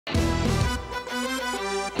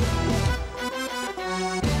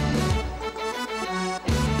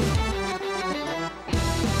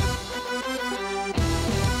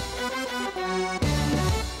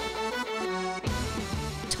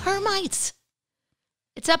Termites.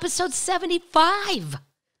 It's episode 75.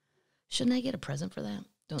 Shouldn't I get a present for that?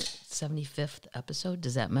 75th episode?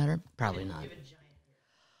 Does that matter? Probably not.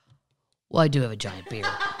 Well, I do have a giant beer.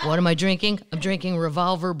 What am I drinking? I'm drinking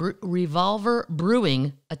Revolver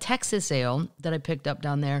Brewing, a Texas ale that I picked up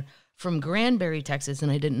down there from Granbury, Texas,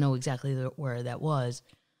 and I didn't know exactly where that was.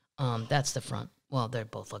 That's the front. Well, they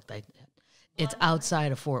both look like that. It's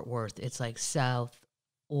outside of Fort Worth. It's like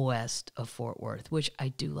southwest of Fort Worth, which I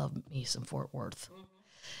do love me some Fort Worth.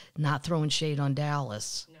 Mm-hmm. Not throwing shade on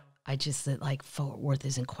Dallas. No. I just that like Fort Worth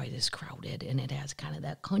isn't quite as crowded, and it has kind of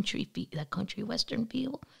that country western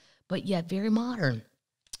feel. But yet very modern.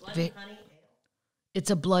 Blood and honey ale.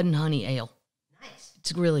 It's a blood and honey ale. Nice.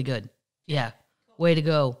 It's really good. Yeah. Cool. Way to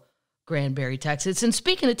go, Granbury, Texas. And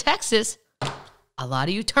speaking of Texas, a lot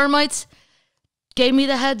of you termites gave me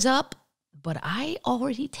the heads up, but I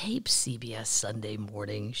already taped CBS Sunday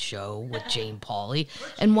morning show with Jane Pauley.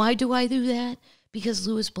 And why do I do that? Because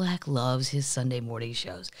Louis Black loves his Sunday morning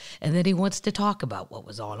shows. And then he wants to talk about what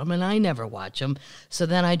was on them, and I never watch them. So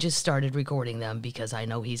then I just started recording them because I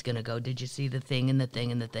know he's going to go, did you see the thing and the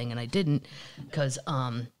thing and the thing? And I didn't because,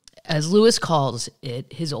 as Louis calls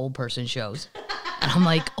it, his old person shows. And I'm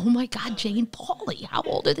like, oh, my God, Jane Pauley. How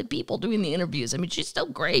old are the people doing the interviews? I mean, she's still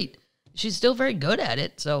great. She's still very good at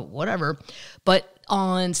it, so whatever. But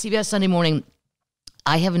on CBS Sunday morning,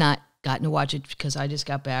 I have not gotten to watch it because I just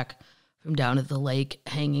got back from down at the lake,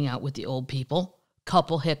 hanging out with the old people.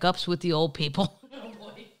 Couple hiccups with the old people. Oh,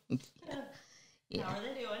 boy. Yeah. How are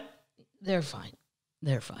they doing? They're fine.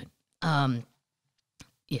 They're fine.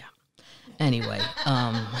 Yeah. Anyway,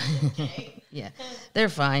 yeah, they're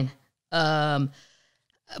fine.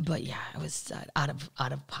 But yeah, I was out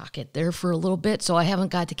of pocket there for a little bit, so I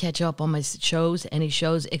haven't got to catch up on my any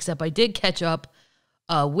shows, except I did catch up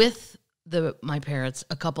with my parents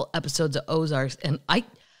a couple episodes of Ozarks, and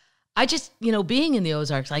I just, being in the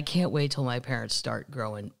Ozarks, I can't wait till my parents start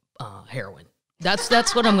growing heroin. That's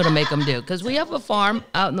what I'm going to make them do, because we have a farm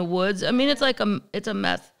out in the woods. I mean, it's like it's a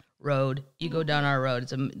meth road. You go down our road,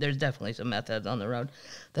 there's definitely some meth heads on the road.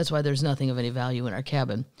 That's why there's nothing of any value in our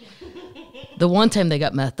cabin. The one time they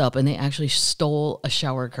got methed up, and they actually stole a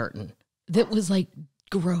shower curtain. That was like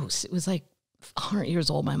gross. It was like 100 years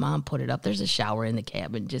old. My mom put it up. There's a shower in the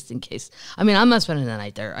cabin just in case. I mean, I'm not spending the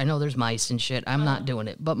night there. I know there's mice and shit. I'm not doing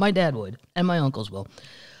it, but my dad would, and my uncles will.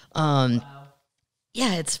 Wow.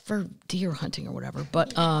 Yeah, it's for deer hunting or whatever.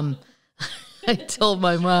 But I told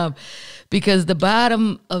my mom, because the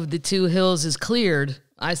bottom of the two hills is cleared,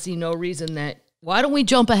 I see no reason why don't we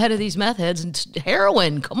jump ahead of these meth heads and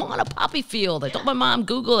heroin? Come on, a poppy field. I told my mom,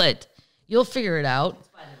 Google it. You'll figure it out.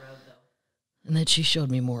 And then she showed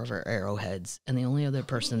me more of her arrowheads. And the only other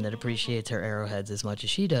person that appreciates her arrowheads as much as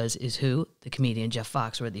she does is who? The comedian Jeff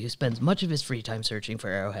Foxworthy, who spends much of his free time searching for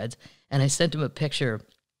arrowheads. And I sent him a picture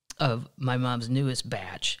of my mom's newest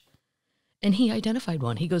batch. And he identified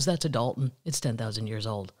one. He goes, that's a Dalton. It's 10,000 years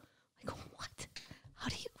old. I go, what? How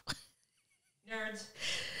do you? Nerds.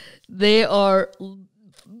 They are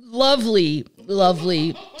lovely,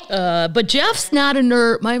 lovely. But Jeff's not a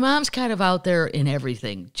nerd. My mom's kind of out there in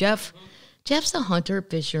everything. Jeff's a hunter,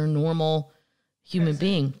 fisher, normal human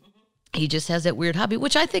being. He just has that weird hobby,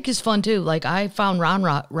 which I think is fun too. Like I found round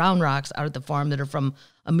rocks out at the farm that are from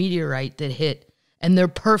a meteorite that hit, and they're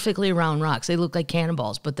perfectly round rocks. They look like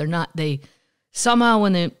cannonballs, but they're not. They somehow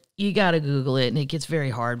you got to Google it, and it gets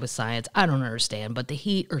very hard with science. I don't understand, but the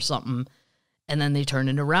heat or something, and then they turn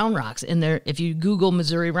into round rocks. And if you Google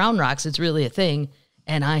Missouri round rocks, it's really a thing.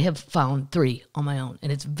 And I have found 3 on my own,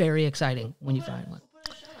 and it's very exciting when you find one.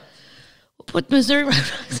 Put Missouri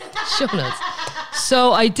round rocks in the show notes.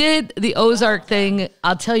 So I did the Ozark thing.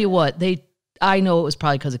 I'll tell you what, I know it was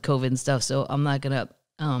probably because of COVID and stuff, so I'm not going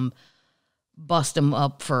to bust them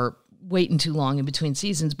up for waiting too long in between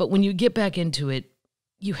seasons. But when you get back into it,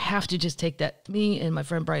 you have to just take that. Me and my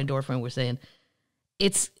friend Brian Dorfman were saying,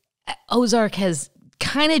 Ozark has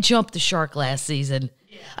kind of jumped the shark last season.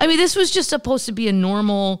 Yeah. I mean, this was just supposed to be a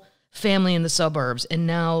normal family in the suburbs, and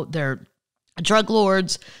now they're drug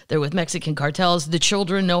lords. They're with Mexican cartels. The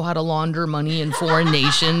children know how to launder money in foreign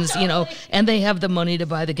nations, and they have the money to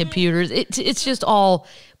buy the computers. It's just all.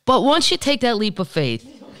 But once you take that leap of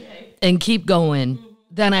faith and keep going,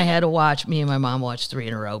 then I had to watch. Me and my mom watched 3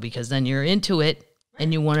 in a row, because then you're into it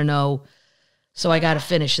and you want to know. So I got to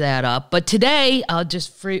finish that up. But today, I'll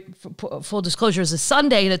just full disclosure, is a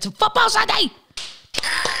Sunday, and it's a football Sunday.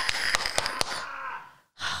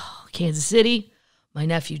 Kansas City. My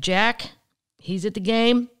nephew Jack, he's at the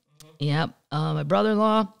game. Yep. My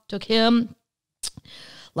brother-in-law took him.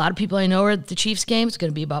 A lot of people I know are at the Chiefs game. It's going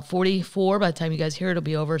to be about 44. By the time you guys hear it, it'll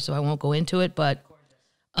be over, so I won't go into it. But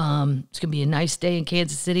It's gonna be a nice day in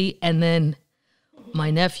Kansas City. And then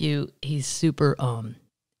my nephew, he's super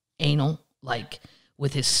anal, like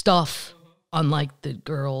with his stuff. Unlike the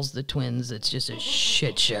girls, the twins, it's just a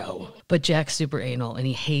shit show. But Jack's super anal, and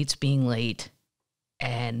he hates being late.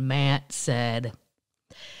 And Matt said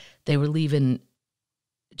they were leaving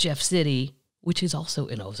Jeff City, which is also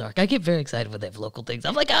in Ozark. I get very excited when they have local things.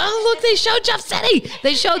 I'm like, oh, look, they showed Jeff City.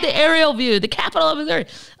 They showed the aerial view, the capital of Missouri.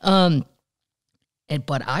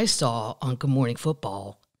 But I saw on Good Morning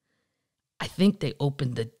Football, I think they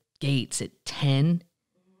opened the gates at 10,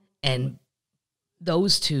 and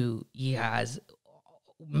those two guys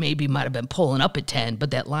maybe might have been pulling up at 10,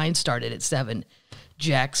 but that line started at 7.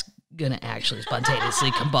 Jack's going to actually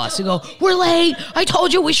spontaneously combust and go, we're late. I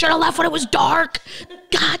told you we should have left when it was dark.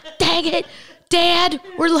 God dang it. Dad,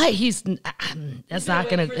 we're late.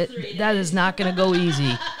 That is not going to go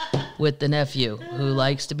easy with the nephew who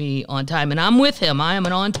likes to be on time. And I'm with him. I am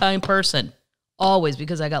an on-time person. Always,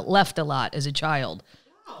 because I got left a lot as a child.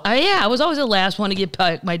 I was always the last one to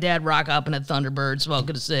get my dad rock up in a Thunderbird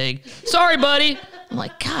smoking a cig. Sorry, buddy. I'm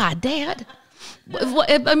like, God, Dad.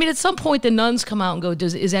 I mean, at some point the nuns come out and go,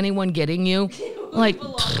 is anyone getting you? Like,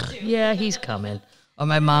 yeah, he's coming. Or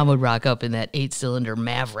my mom would rock up in that 8-cylinder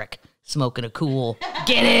Maverick smoking a cool.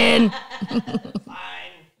 Get in.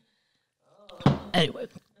 Fine. Anyway,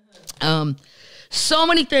 so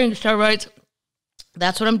many things, Termites.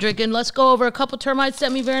 That's what I'm drinking. Let's go over a couple. Termites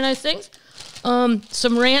sent me very nice things.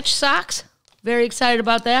 Some ranch socks. Very excited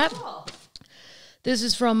about that. Cool. This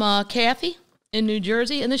is from Kathy in New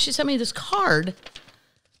Jersey. And then she sent me this card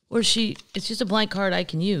where it's just a blank card I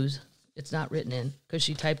can use. It's not written in because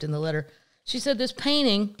she typed in the letter. She said this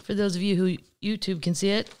painting, for those of you who YouTube can see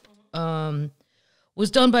it,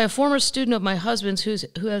 was done by a former student of my husband's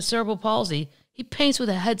who has cerebral palsy. He paints with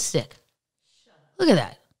a head stick. Look at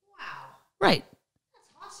that. Wow. Right.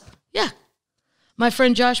 That's awesome. Yeah. My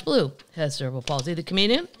friend Josh Blue has cerebral palsy, the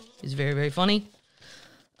comedian. He's very, very funny.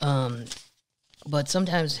 But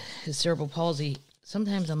sometimes his cerebral palsy,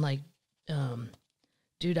 sometimes I'm like,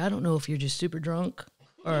 dude, I don't know if you're just super drunk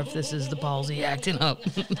or if this is the palsy acting up.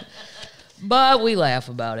 But we laugh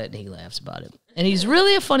about it, and he laughs about it. And he's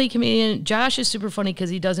really a funny comedian. Josh is super funny because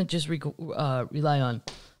he doesn't just rely on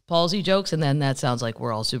palsy jokes, and then that sounds like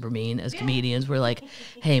we're all super mean as comedians. We're like,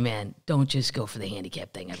 hey, man, don't just go for the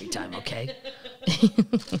handicap thing every time, okay?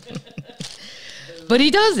 But he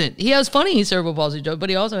doesn't. He has funny cerebral palsy jokes, but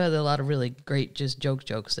he also has a lot of really great just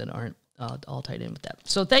jokes that aren't all tied in with that.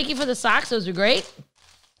 So thank you for the socks. Those are great,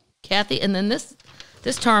 Kathy. And then this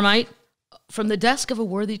termite from the desk of a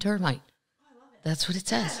worthy termite. That's what it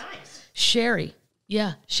says. Yeah, nice. Sherry.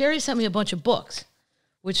 Yeah. Sherry sent me a bunch of books,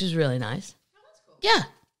 which is really nice. Oh, that's cool. Yeah.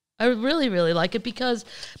 I really, really like it because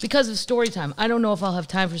of story time. I don't know if I'll have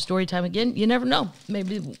time for story time again. You never know.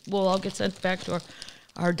 Maybe we'll all get sent back to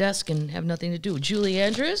our desk and have nothing to do. Julie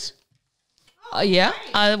Andrews. Yeah.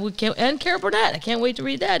 And Cara Burnett. I can't wait to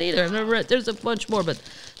read that either. I've never read. There's a bunch more, but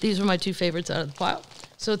these are my two favorites out of the pile.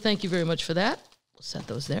 So thank you very much for that. We'll set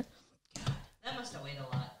those there. That must have weighed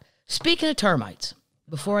a lot. Speaking of termites,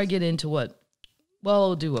 before I get into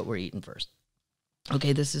we'll do what we're eating first.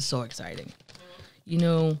 Okay, this is so exciting. You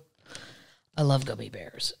know, I love gummy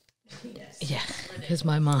bears. Yes. Yeah, because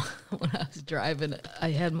my mom, when I was driving,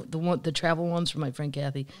 I had the travel ones from my friend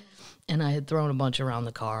Kathy, and I had thrown a bunch around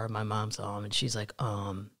the car. My mom saw them, and she's like,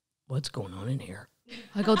 what's going on in here?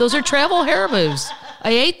 I go, those are travel Haribos.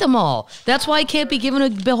 I ate them all. That's why I can't be given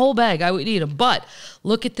a whole bag. I would eat them. But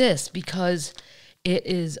look at this, because it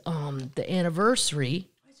is the anniversary.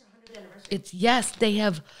 What's your 100th anniversary? Yes, they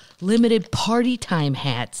have limited party time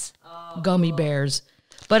hats, gummy bears.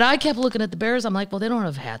 But I kept looking at the bears. I'm like, well, they don't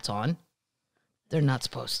have hats on. They're not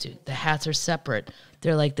supposed to. The hats are separate.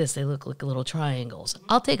 They're like this. They look like little triangles.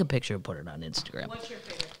 I'll take a picture and put it on Instagram. What's your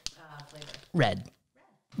favorite flavor?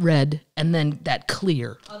 Red. And then that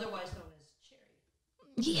clear. Otherwise known as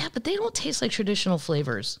cherry. Yeah, but they don't taste like traditional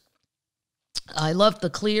flavors. I love the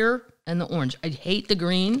clear and the orange. I hate the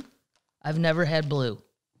green. I've never had blue.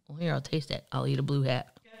 Well, here, I'll taste it. I'll eat a blue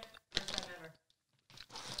hat. Okay. First time ever.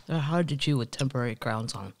 They're hard to chew with temporary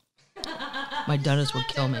crowns on. My dentist would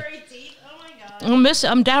kill me. Temporary teeth? Oh my God.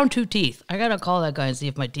 I'm down 2 teeth. I gotta call that guy and see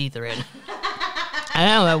if my teeth are in. I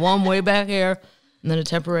know, I have one way back here, and then a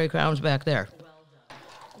temporary crown's back there.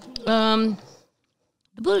 Well done.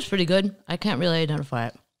 The blue's pretty good. I can't really identify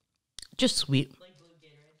it. Just sweet. Like blue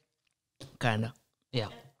Gatorade. Kinda. Yeah.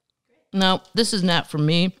 No, this is not for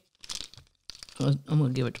me. I'm gonna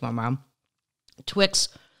give it to my mom. Twix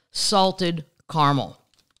salted caramel.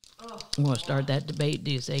 Oh, I'm gonna start that debate.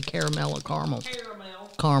 Do you say caramel or caramel?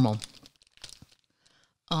 caramel.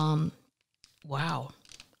 Caramel. Wow.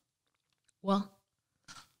 Well,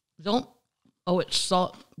 don't. Oh, it's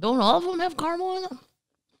salt. Don't all of them have caramel in them?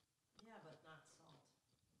 Yeah, but not salt.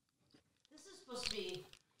 This is supposed to be.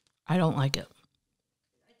 I don't like it.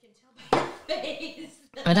 I can tell by your face.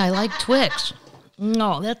 And I like Twix.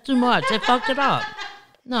 No, that's too much. I fucked it up.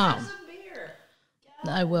 No, Have some beer.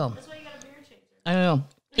 Yeah, I will. that's why you got a beer chaser. I know.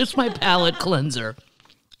 It's my palate cleanser,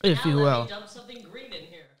 if you will. Dump something green in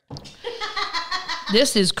here.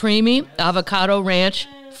 This is creamy avocado ranch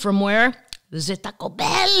from where? The Taco Bell.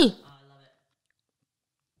 Oh, I love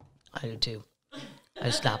it. I do too. I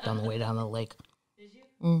stopped on the way down the lake. Did you?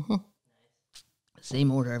 Mm-hmm.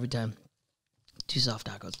 Same order every time. 2 soft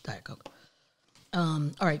tacos, Diet Coke.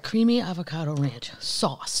 All right, creamy avocado ranch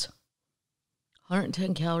sauce.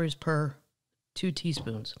 110 calories per 2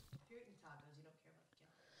 teaspoons. If you're eating tacos, you don't care about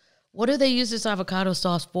the calories. What do they use this avocado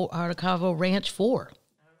sauce for? Avocado ranch for?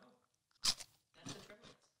 I don't know. That's the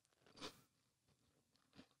Termites.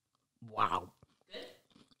 Wow, Good?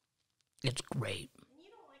 it's great. And you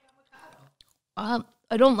don't like avocado.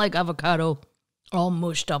 I don't like avocado all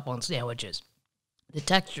mushed up on sandwiches. The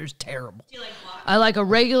texture's terrible. Do you like guac? I like a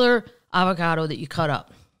regular avocado that you cut up.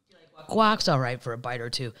 Do you like guac? Guac's all right for a bite or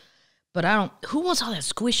two, but I don't. Who wants all that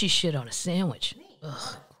squishy shit on a sandwich?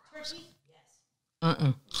 Ugh. Turkey?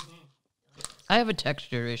 Yes. I have a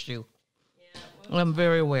texture issue. Yeah. I'm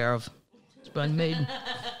very aware of. It's been made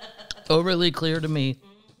overly clear to me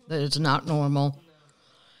that it's not normal.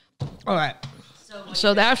 All right.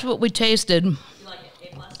 So that's what we tasted. You like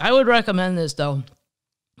it? A+? I would recommend this, though,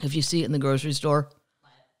 if you see it in the grocery store.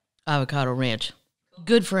 Avocado ranch.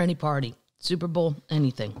 Good for any party. Super Bowl,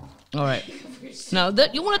 anything. All right. Now,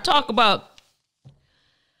 that you want to talk about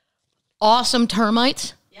awesome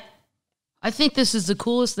termites? Yeah. I think this is the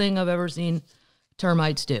coolest thing I've ever seen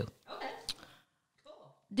termites do. Okay.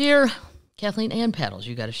 Cool. Dear Kathleen and Paddles,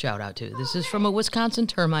 you got a shout out to. This is from a Wisconsin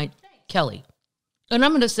termite, Kelly. And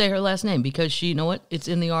I'm going to say her last name because she, you know what? It's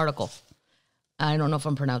in the article. I don't know if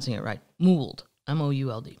I'm pronouncing it right. Mould.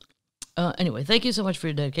 M-O-U-L-D. Anyway, thank you so much for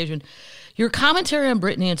your dedication. Your commentary on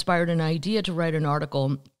Brittany inspired an idea to write an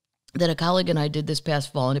article that a colleague and I did this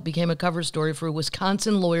past fall, and it became a cover story for a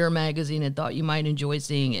Wisconsin Lawyer magazine and thought you might enjoy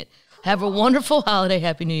seeing it. Have a wonderful holiday.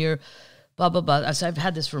 Happy New Year. Blah, blah, blah. So I've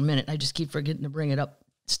had this for a minute. I just keep forgetting to bring it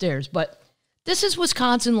upstairs. But this is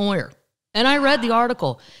Wisconsin Lawyer. And I read the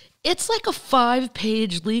article. It's like a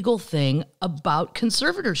 5-page legal thing about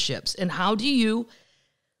conservatorships and how do you,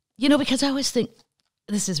 because I always think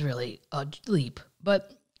this is really a leap,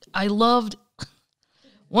 but I loved,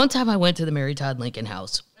 one time I went to the Mary Todd Lincoln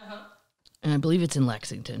house, and I believe it's in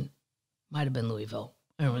Lexington, might have been Louisville,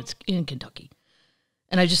 I don't know, it's in Kentucky,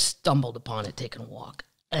 and I just stumbled upon it taking a walk,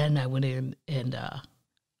 and I went in, and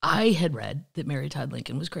I had read that Mary Todd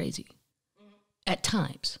Lincoln was crazy, at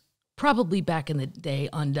times. Probably back in the day,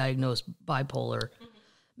 undiagnosed bipolar,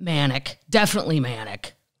 manic, definitely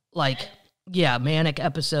manic, manic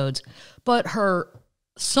episodes. But her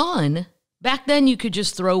son, back then you could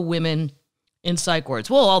just throw women in psych wards.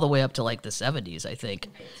 Well, all the way up to like the 70s, I think.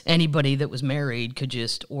 Anybody that was married could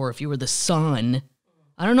just, or if you were the son,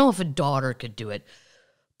 I don't know if a daughter could do it.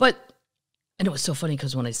 But, and it was so funny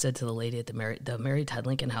because when I said to the lady at the Mary Todd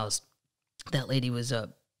Lincoln house, that lady was a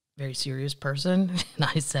very serious person. And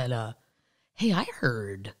I said, hey, I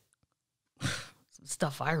heard some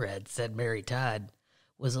stuff I read said Mary Todd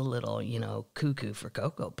was a little, cuckoo for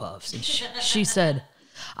Cocoa Puffs. And she said,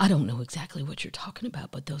 I don't know exactly what you're talking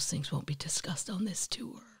about, but those things won't be discussed on this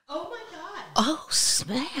tour. Oh, my God. Oh,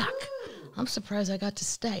 smack. Ooh. I'm surprised I got to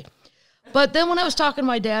stay. But then when I was talking to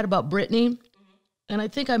my dad about Brittany, and I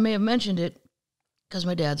think I may have mentioned it because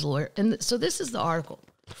my dad's a lawyer. And so this is the article,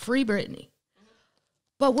 Free Brittany.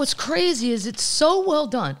 But what's crazy is it's so well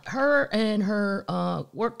done. Her and her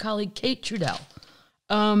work colleague, Kate Trudell.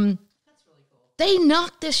 That's really cool. They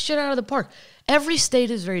knocked this shit out of the park. Every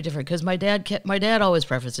state is very different because my dad always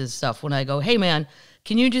prefaces stuff when I go, hey, man,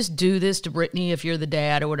 can you just do this to Brittany if you're the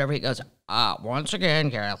dad or whatever? He goes, once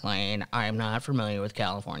again, Kathleen, I'm not familiar with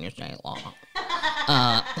California state law.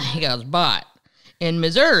 He goes, but in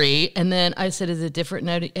Missouri, and then I said, is it different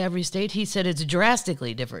in every state? He said, it's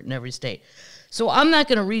drastically different in every state. So I'm not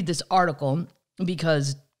going to read this article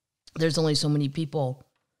because there's only so many people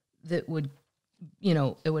that would,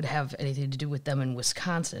 it would have anything to do with them in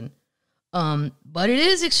Wisconsin. But it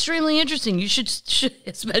is extremely interesting. You should,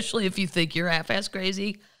 especially if you think you're half-ass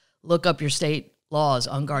crazy, look up your state laws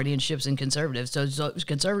on guardianships and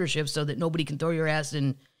conservatorships so that nobody can throw your ass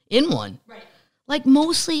in one. Right. Like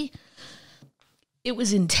mostly it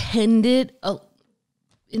was intended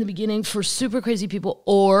in the beginning for super crazy people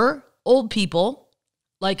or old people.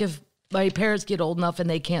 Like if my parents get old enough and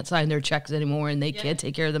they can't sign their checks anymore and they can't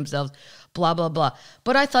take care of themselves, blah, blah, blah.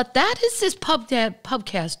 But I thought that is this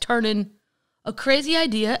Pubcast turning a crazy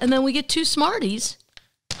idea, and then we get two smarties.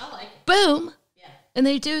 I like it. Boom. Yeah. And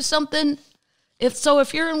they do something.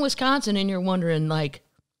 If you're in Wisconsin and you're wondering, like,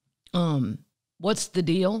 what's the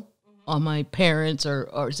deal on my parents,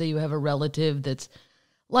 or say you have a relative that's,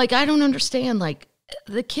 like, I don't understand, like,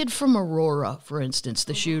 the kid from Aurora, for instance,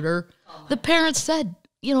 the shooter, the parents said,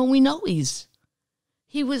 you know, we know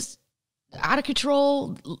he was out of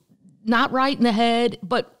control, not right in the head,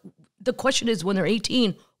 but the question is, when they're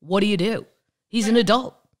 18, what do you do? He's an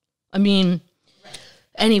adult. I mean,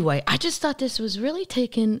 anyway, I just thought this was really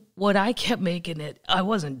taking what I kept making it. I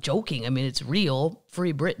wasn't joking. I mean, it's real,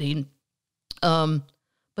 Free Britney.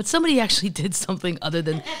 But somebody actually did something other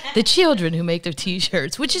than the children who make their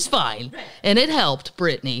T-shirts, which is fine. And it helped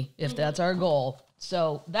Britney, if that's our goal.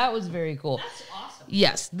 So that was very cool. That's awesome.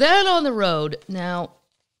 Yes. Then on the road, now,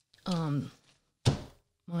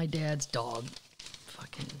 my dad's dog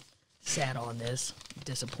fucking sat on this,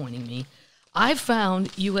 disappointing me. I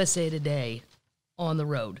found USA Today on the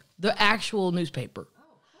road, the actual newspaper. Oh,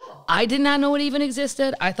 cool. I did not know it even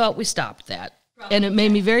existed. I thought we stopped that. And it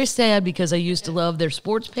made me very sad because I used to love their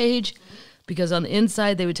sports page, because on the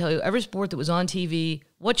inside they would tell you every sport that was on TV,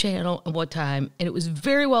 what channel and what time, and it was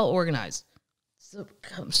very well organized. So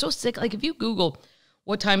I'm so sick. Like, if you Google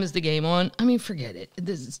what time is the game on, I mean, forget it.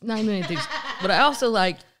 There's not many things. But I also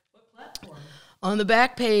like on the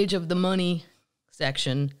back page of the money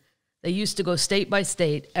section, they used to go state by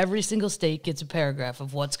state. Every single state gets a paragraph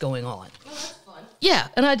of what's going on. Oh, that's fun. Yeah,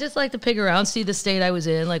 and I just like to pick around, see the state I was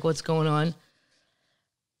in, like what's going on.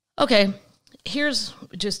 Okay, here's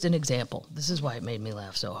just an example. This is why it made me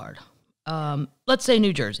laugh so hard. Let's say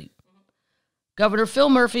New Jersey. Governor Phil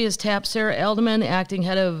Murphy has tapped Sarah Alderman, the acting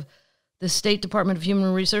head of the State Department of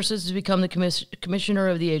Human Resources, to become the commissioner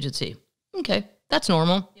of the agency. Okay, that's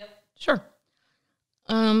normal. Yep. Sure.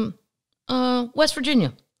 West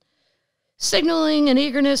Virginia. Signaling an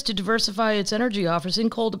eagerness to diversify its energy offering,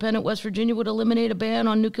 coal-dependent West Virginia would eliminate a ban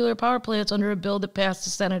on nuclear power plants under a bill that passed the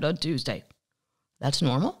Senate on Tuesday. That's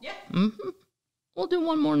normal? Yeah. Mm-hmm. We'll do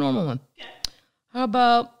one more normal one. Okay. How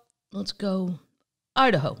about, let's go,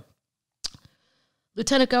 Idaho.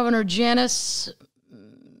 Lieutenant Governor Janice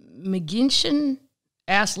McGinshin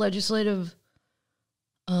asked legislative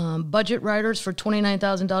budget writers for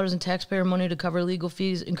 $29,000 in taxpayer money to cover legal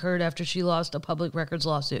fees incurred after she lost a public records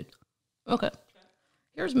lawsuit. Okay.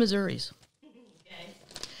 Here's Missouri's.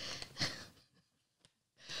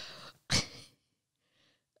 Okay.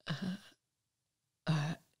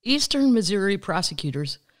 Eastern Missouri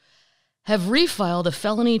prosecutors have refiled a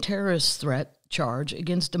felony terrorist threat charge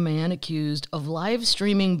against a man accused of live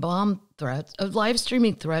streaming threats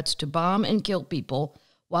to bomb and kill people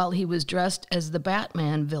while he was dressed as the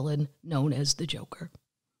Batman villain known as the Joker.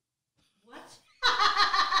 What?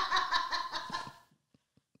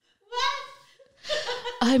 What?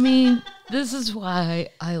 I mean, this is why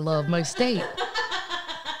I love my state.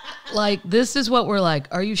 Like, this is what we're like.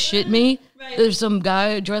 Are you shitting me? Right. There's some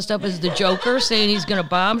guy dressed up as the Joker saying he's going to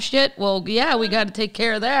bomb shit. Well, yeah, we got to take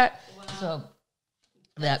care of that. Wow. So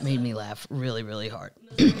that made me laugh really, really hard.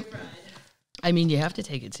 Missouri Pride. I mean, you have to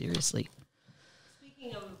take it seriously.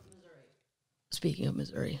 Speaking of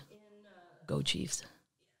Missouri, In Go Chiefs.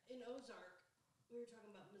 in Ozark, we were talking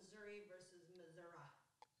about Missouri versus Missouri.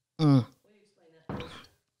 Mm. Will you explain that,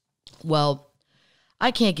 please? Well,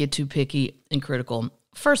 I can't get too picky and critical.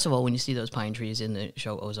 First of all, when you see those pine trees in the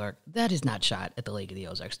show Ozark, that is not shot at the Lake of the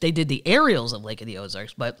Ozarks. They did the aerials of Lake of the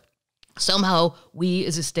Ozarks, but somehow we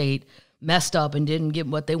as a state messed up and didn't get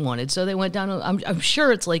what they wanted. So they went down. I'm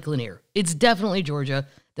sure it's Lake Lanier. It's definitely Georgia.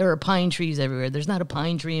 There are pine trees everywhere. There's not a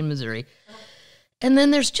pine tree in Missouri. And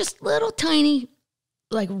then there's just little tiny,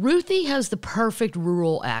 like Ruthie has the perfect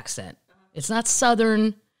rural accent. It's not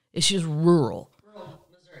Southern. It's just rural.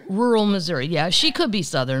 Rural Missouri. Yeah, she could be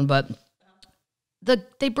Southern, but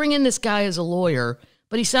they bring in this guy as a lawyer,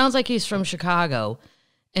 but he sounds like he's from Chicago,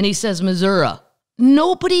 and he says Missouri.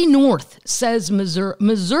 Nobody north says Missouri,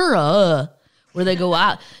 where they go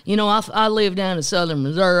out. You know, I live down in Southern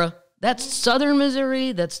Missouri. That's Southern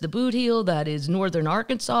Missouri. That's the Boot Heel. That is Northern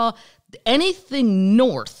Arkansas. Anything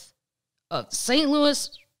north of St. Louis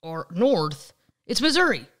or north, it's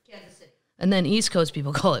Missouri. Kansas City. And then East Coast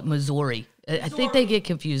people call it Missouri. I think they get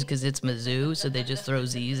confused because it's Mizzou, so they just throw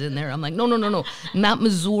Z's in there. I'm like, no, not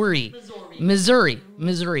Missouri. Missouri,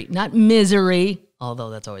 not misery, although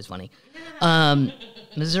that's always funny.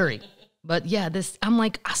 Missouri. But yeah, I'm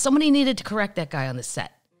like, somebody needed to correct that guy on the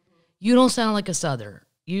set. You don't sound like a Southerner.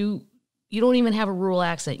 You don't even have a rural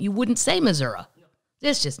accent. You wouldn't say Missouri.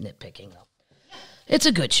 It's just nitpicking, though. It's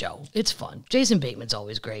a good show. It's fun. Jason Bateman's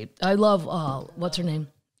always great. I love, what's her name?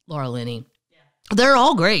 Laura Linney. Yeah. They're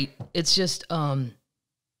all great. It's just, any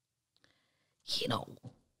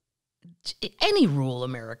rural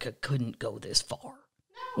America couldn't go this far.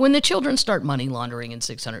 When the children start money laundering in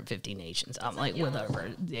 650 nations, I'm like,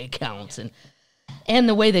 whatever, the accounts and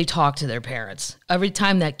the way they talk to their parents. Every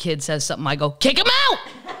time that kid says something, I go, kick him out!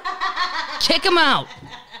 Kick him out!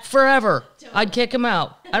 Forever. I'd kick him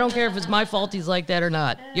out. I don't care if it's my fault he's like that or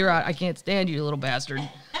not. You're out. I can't stand you, little bastard.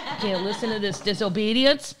 I can't listen to this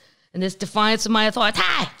disobedience and this defiance of my authority.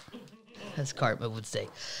 As Cartman would say.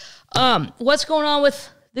 What's going on with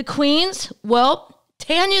the Queens? Well,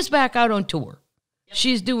 Tanya's back out on tour. Yep.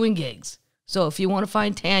 She's doing gigs. So if you want to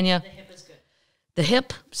find Tanya, the hip is good. The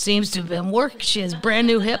hip seems to have been work. She has brand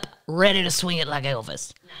new hip, ready to swing it like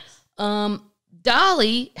Elvis. Nice.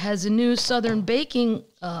 Dolly has a new Southern baking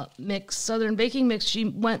mix. She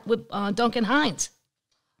went with Duncan Hines.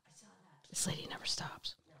 I saw that. This lady never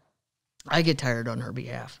stops. No. I get tired on her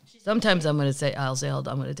behalf. Sometimes I'm going to say, I'm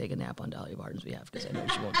going to take a nap on Dolly Parton's behalf because I know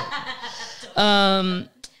she won't take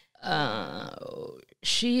it.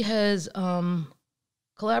 She has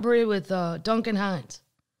collaborated with Duncan Hines.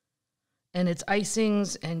 And it's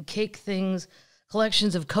icings and cake things,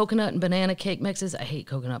 collections of coconut and banana cake mixes. I hate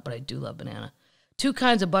coconut, but I do love banana. 2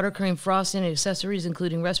 kinds of buttercream frosting and accessories,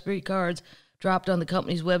 including recipe cards, dropped on the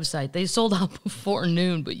company's website. They sold out before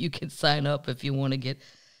noon, but you can sign up if you want to get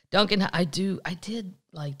Duncan. I did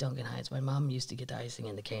like Duncan Hines. My mom used to get the icing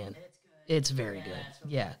in the can. It's very good.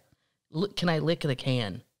 Yeah. Can I lick the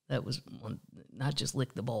can? That was one, not just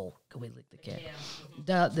lick the bowl. Can we lick the can?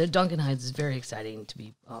 The Duncan Hines is very exciting to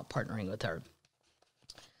be partnering with her.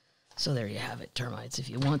 So there you have it, termites. If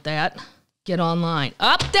you want that, get online.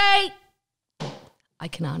 Update! I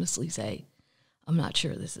can honestly say I'm not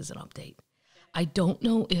sure this is an update. I don't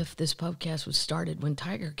know if this podcast was started when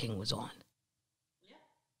Tiger King was on. Yeah.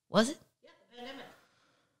 Was it? Yeah, the pandemic.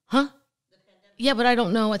 Huh? The pandemic. Yeah, but I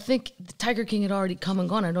don't know. I think the Tiger King had already come and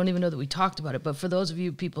gone. I don't even know that we talked about it. But for those of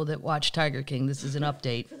you people that watch Tiger King, this is an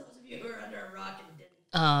update. For those of you who are under a rock and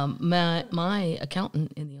didn't. My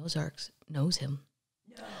accountant in the Ozarks knows him.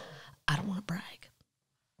 No. I don't want to brag.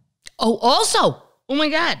 Oh, also, oh my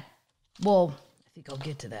God. Well, I think I'll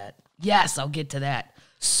get to that. Yes, I'll get to that.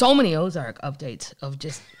 So many Ozark updates of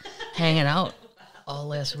just hanging out all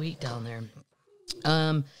last week down there.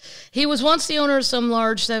 He was once the owner of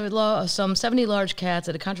some 70 large cats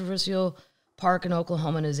at a controversial park in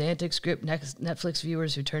Oklahoma, and his antics gripped Netflix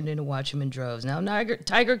viewers who turned in to watch him in droves. Now,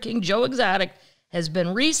 Tiger King Joe Exotic has been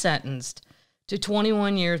resentenced to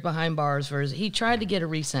 21 years behind bars for he tried to get a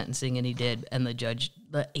resentencing, and he did, and the judge,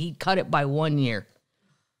 he cut it by 1 year.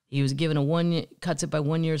 He was given cuts it by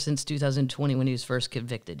 1 year since 2020 when he was first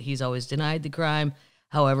convicted. He's always denied the crime.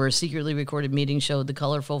 However, a secretly recorded meeting showed the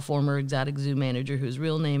colorful former exotic zoo manager, whose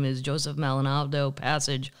real name is Joseph Maldonado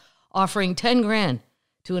Passage, offering $10,000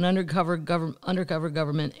 to an undercover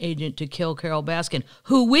government agent to kill Carol Baskin,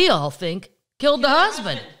 who we all think killed the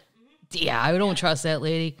husband. Yeah, I don't trust that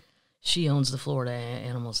lady. She owns the Florida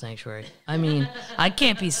Animal Sanctuary. I mean, I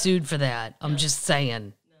can't be sued for that. I'm just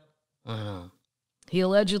saying. I know. He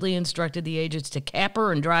allegedly instructed the agents to cap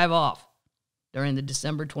her and drive off during the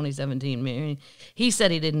December 2017 meeting. He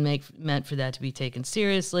said he didn't meant for that to be taken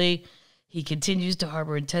seriously. He continues to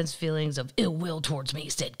harbor intense feelings of ill will towards me,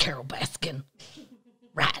 said Carol Baskin.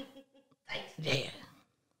 Right. Yeah.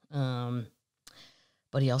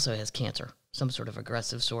 But he also has cancer, some sort of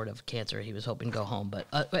aggressive sort of cancer. He was hoping to go home, but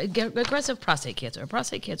aggressive prostate cancer.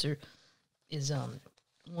 Prostate cancer is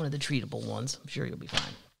one of the treatable ones. I'm sure you'll be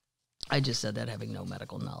fine. I just said that having no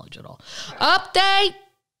medical knowledge at all. Update!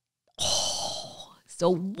 Oh,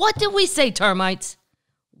 so what did we say, termites?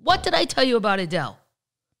 What did I tell you about Adele?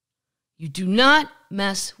 You do not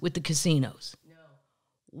mess with the casinos. No.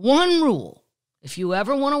 One rule. If you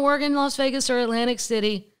ever want to work in Las Vegas or Atlantic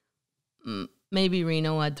City, maybe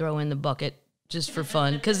Reno, I'd throw in the bucket just for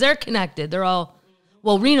fun, because they're connected. They're all,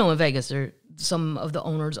 well, Reno and Vegas are some of the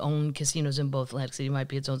owners own casinos in both. Atlantic City might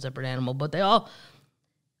be its own separate animal, but they all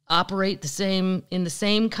operate in the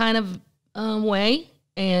same kind of way.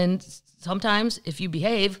 And sometimes if you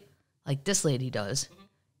behave like this lady does,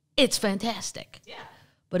 it's fantastic. Yeah.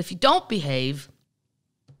 But if you don't behave,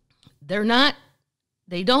 they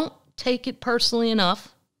don't take it personally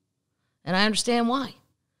enough. And I understand why.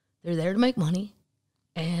 They're there to make money,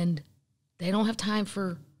 and they don't have time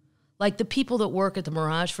for, like, the people that work at the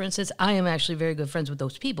Mirage, for instance. I am actually very good friends with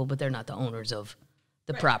those people, but they're not the owners of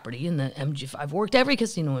the property. And the MG, I've worked every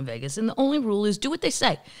casino in Vegas, and the only rule is do what they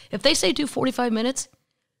say. If they say do 45 minutes,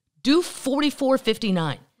 do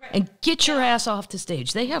 44:59. and get your ass off the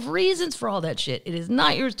stage. They have reasons for all that shit. It is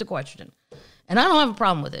not yours to question. And I don't have a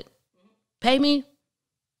problem with it. Pay me,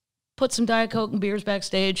 put some Diet Coke and beers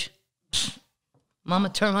backstage. Mama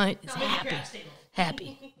Termite is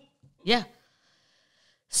happy. Yeah.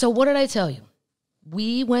 So what did I tell you?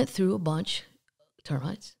 We went through a bunch,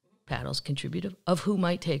 Termites, Paddles contributive, of who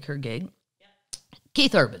might take her gig.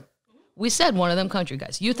 Keith Urban. We said one of them country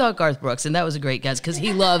guys. You thought Garth Brooks, and that was a great guess because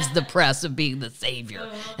he loves the press of being the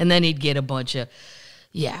savior. And then he'd get a bunch of,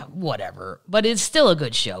 yeah, whatever. But it's still a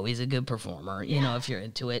good show. He's a good performer, you know, if you're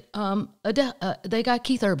into it. They got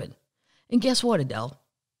Keith Urban. And guess what, Adele?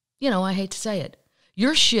 You know, I hate to say it.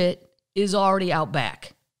 Your shit is already out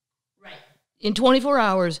back. Right. In 24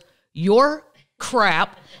 hours, your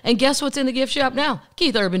crap. And guess what's in the gift shop now?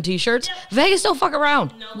 Keith Urban t-shirts. Yep. Vegas don't fuck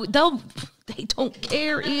around. No. They don't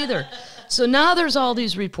care either. So now there's all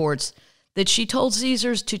these reports that she told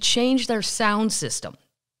Caesars to change their sound system.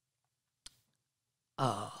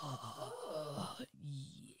 Yeah.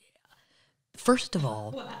 First of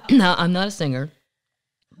all, now I'm not a singer,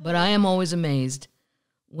 but I am always amazed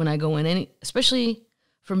when I go in especially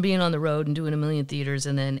from being on the road and doing a million theaters,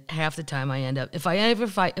 and then half the time I end up, if I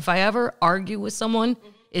ever argue with someone,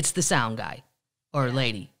 it's the sound guy or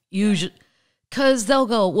lady. Usually. Because they'll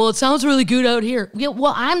go, well, it sounds really good out here. Yeah,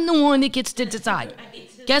 well, I'm the one that gets to decide.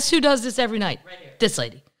 Guess who does this every night? Right here. This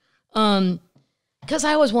lady. Because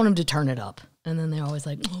I always want them to turn it up. And then they're always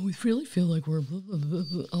like, oh, we really feel like we're, blah, blah, blah,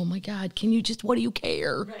 blah. Oh, my God, can you just, what do you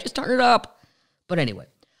care? Right. Just turn it up. But anyway,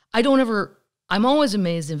 I'm always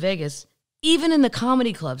amazed in Vegas, even in the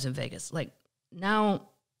comedy clubs in Vegas. Like now,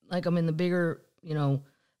 like I'm in the bigger, you know,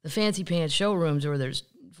 the fancy pants showrooms where there's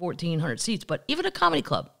 1,400 seats. But even a comedy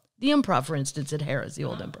club. The Improv, for instance, at Harrah's, the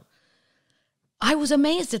old Improv. I was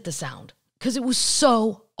amazed at the sound because it was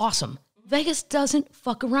so awesome. Vegas doesn't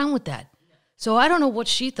fuck around with that. So I don't know what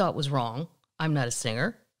she thought was wrong. I'm not a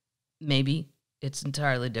singer. Maybe it's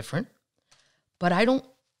entirely different. But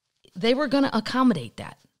they were going to accommodate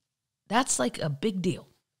that. That's like a big deal.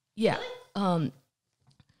 Yeah. Really?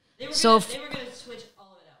 They were going to switch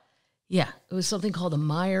all of it out. Yeah. It was something called the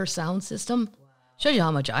Meyer sound system. Wow. Shows you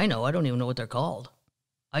how much I know. I don't even know what they're called.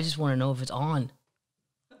 I just want to know if it's on.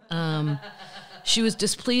 She was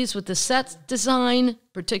displeased with the set design,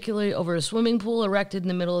 particularly over a swimming pool erected in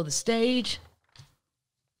the middle of the stage.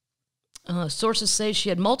 Sources say she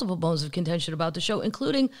had multiple bones of contention about the show,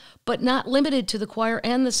 including, but not limited to, the choir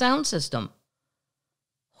and the sound system.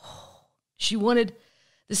 She wanted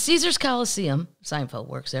the Caesars Coliseum. Seinfeld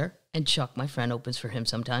works there, and Chuck, my friend, opens for him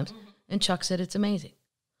sometimes. And Chuck said it's amazing.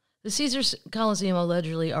 The Caesars Coliseum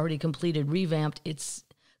allegedly already completely revamped its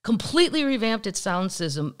sound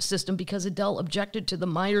system because Adele objected to the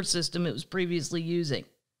Meyer system it was previously using.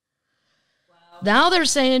 Wow. Now they're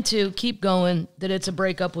saying to keep going that it's a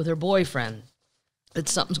breakup with her boyfriend, that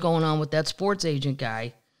something's going on with that sports agent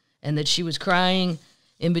guy, and that she was crying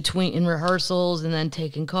in rehearsals and then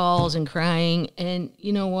taking calls and crying. And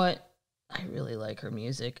you know what? I really like her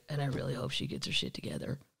music, and I really hope she gets her shit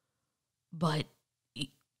together. But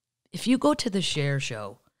if you go to the Cher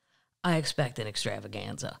show, I expect an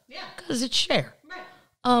extravaganza. Yeah. Because it's Cher.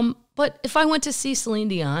 Right. But if I went to see Celine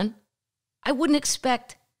Dion, I wouldn't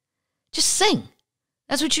expect, just sing.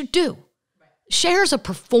 That's what you do. Right. Cher's a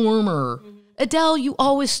performer. Mm-hmm. Adele, you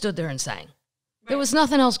always stood there and sang. Right. There was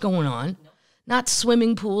nothing else going on. Nope. Not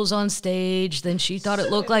swimming pools on stage. Then she thought it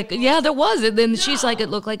looked like, yeah, there was. And then she's like, it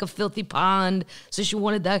looked like a filthy pond. So she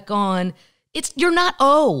wanted that gone. You're not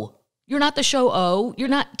O. You're not the show O. You're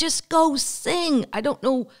not, just go sing. I don't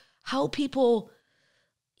know how people,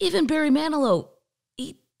 even Barry Manilow,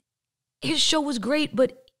 his show was great,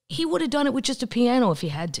 but he would have done it with just a piano if he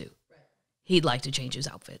had to. Right. He'd like to change his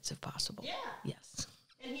outfits if possible. Yeah. Yes.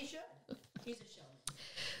 And he should. He's a showman.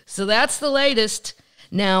 So that's the latest.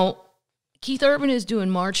 Now, Keith Urban is doing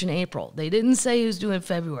March and April. They didn't say who's doing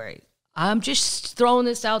February. I'm just throwing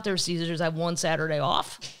this out there, Caesars. I have one Saturday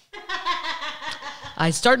off. I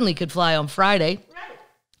certainly could fly on Friday. Right.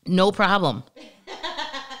 No problem.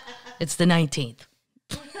 It's the 19th.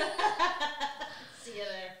 See you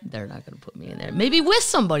there. They're not going to put me in there. Maybe with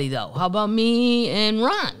somebody, though. How about me and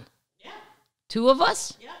Ron? Yeah. Two of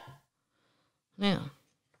us? Yeah. Yeah.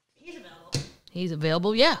 He's available. He's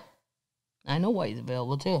available, yeah. I know why he's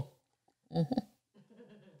available, too.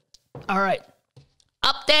 Mm-hmm. All right.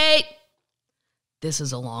 Update. This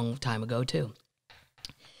is a long time ago, too.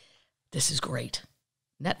 This is great.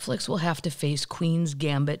 Netflix will have to face Queen's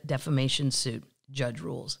Gambit defamation suit. Judge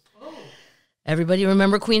rules. Oh. Everybody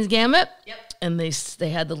remember Queen's Gambit? Yep. And they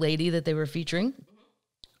had the lady that they were featuring,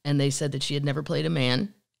 and they said that she had never played a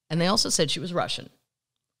man, and they also said she was Russian.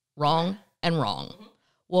 Wrong and wrong. Mm-hmm.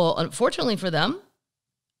 Well, unfortunately for them,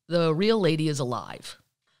 the real lady is alive.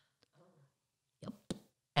 Yep.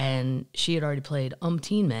 And she had already played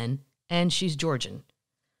umpteen men, and she's Georgian.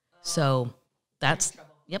 So that's,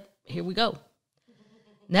 yep, here we go.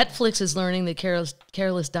 Netflix is learning that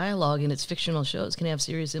careless dialogue in its fictional shows can have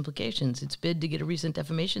serious implications. Its bid to get a recent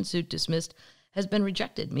defamation suit dismissed has been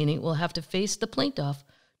rejected, meaning it will have to face the plaintiff,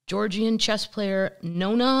 Georgian chess player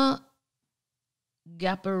Nona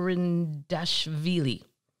Gaparindashvili.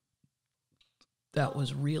 That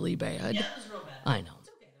was really bad. Yeah, it was real bad. I know. It's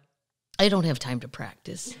okay, though. I don't have time to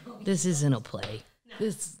practice. This isn't a play.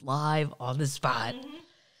 This is live on the spot. Mm-hmm.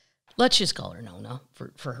 Let's just call her Nona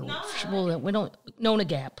for her. No, Well, we don't. Nona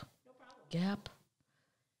Gap. No problem.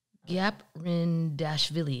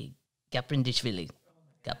 Gaprindashvili. Gaprindashvili.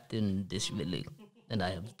 And I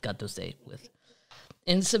have got to say it with.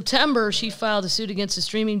 In September, she filed a suit against the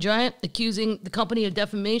streaming giant, accusing the company of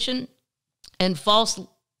defamation and false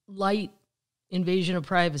light invasion of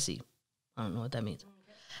privacy. I don't know what that means.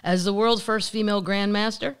 As the world's first female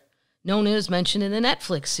grandmaster, Nona is mentioned in the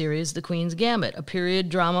Netflix series The Queen's Gambit, a period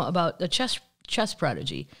drama about a chess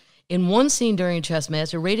prodigy. In one scene during a chess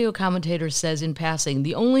match, a radio commentator says in passing,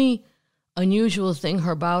 the only unusual thing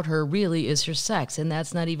about her really is her sex, and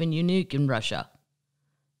that's not even unique in Russia.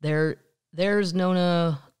 There's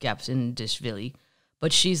Nona Gapsindishvili,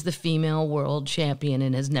 but she's the female world champion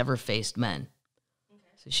and has never faced men. Okay.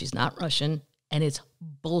 So she's not Russian, and it's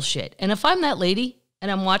bullshit. And if I'm that lady and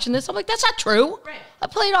I'm watching this, I'm like, that's not true. Right. I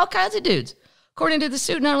played all kinds of dudes. According to the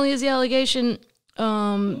suit, not only is the allegation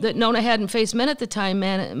that Nona hadn't faced men at the time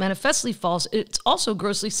manifestly false, it's also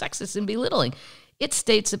grossly sexist and belittling. It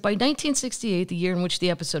states that by 1968, the year in which the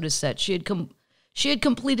episode is set, she had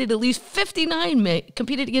completed at least 59,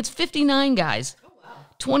 competed against 59 guys. Oh, wow.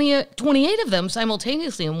 28 of them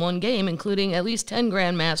simultaneously in one game, including at least 10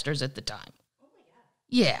 grandmasters at the time. Oh, my God.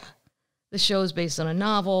 Yeah. The show is based on a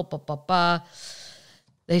novel,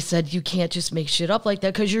 They said you can't just make shit up like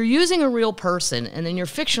that because you're using a real person and then you're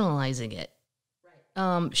fictionalizing it.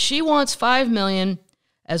 Right. She wants $5 million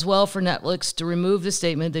as well for Netflix to remove the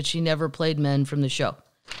statement that she never played men from the show.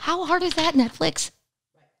 How hard is that, Netflix?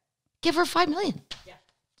 Right. Give her $5 million. Yeah.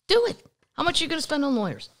 Do it. How much are you going to spend on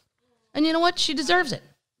lawyers? And you know what? She deserves it.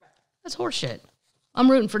 Right. That's horseshit. I'm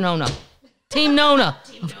rooting for Nona. Team Nona.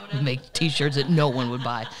 Team Nona. Make t-shirts that no one would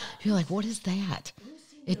buy. You're like, what is that?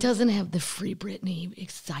 It doesn't have the Free Britney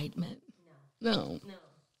excitement. No.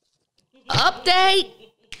 Update.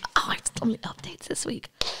 Oh, I have so many updates this week.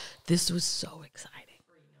 This was so exciting.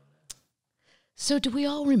 So do we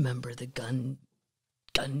all remember the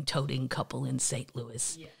gun-toting couple in St.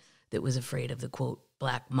 Louis that was afraid of the, quote,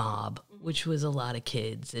 black mob, which was a lot of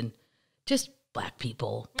kids and just black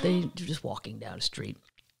people. They were just walking down the street.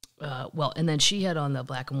 And then she had on the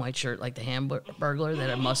black and white shirt like the Hamburglar that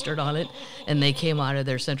had mustard on it, and they came out of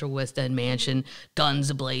their Central West End mansion,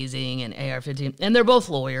 guns blazing and AR-15, and they're both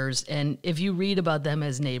lawyers. And if you read about them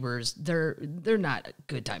as neighbors, they're not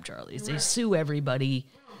good time Charlies. They sue everybody.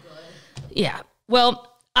 Oh, good. Yeah.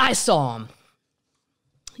 Well, I saw him.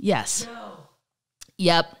 Yes. No.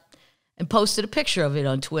 Yep. And posted a picture of it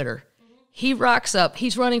on Twitter. Mm-hmm. He rocks up.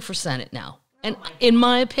 He's running for Senate now, and in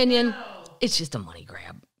my opinion, it's just a money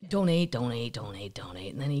grab. Donate. And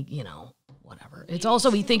then he, whatever. It's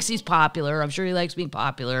also, he thinks he's popular. I'm sure he likes being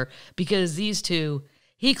popular because these two,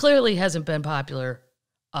 he clearly hasn't been popular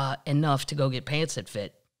enough to go get pants that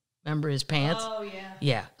fit. Remember his pants? Oh, yeah.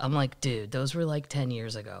 Yeah. I'm like, dude, those were like 10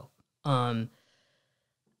 years ago.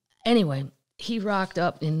 Anyway, he rocked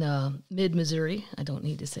up in mid-Missouri. I don't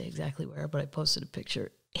need to say exactly where, but I posted a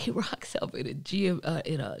picture. He rocks up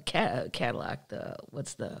in a Cadillac.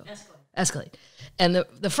 What's the... Escalade. And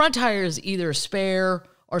the front tire is either spare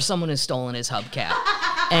or someone has stolen his hubcap.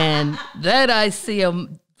 And then I see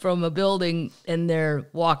him from a building and they're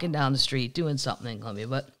walking down the street doing something in Columbia.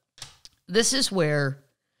 But this is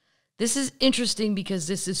interesting because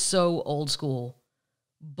this is so old school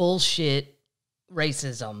bullshit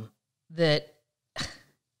racism that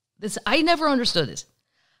I never understood this.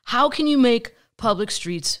 How can you make public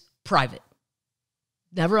streets private?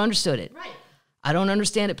 Never understood it. Right. I don't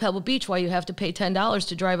understand at Pebble Beach why you have to pay $10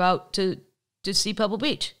 to drive out to see Pebble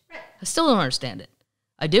Beach. Right. I still don't understand it.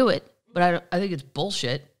 I do it, but I think it's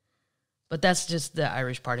bullshit. But that's just the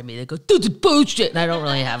Irish part of me that goes, this is bullshit, and I don't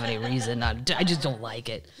really have any reason. I just don't like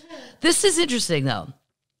it. This is interesting, though.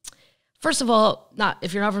 First of all,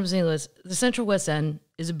 if you're not from St. Louis, the Central West End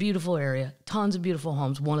is a beautiful area. Tons of beautiful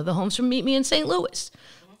homes. One of the homes from Meet Me in St. Louis.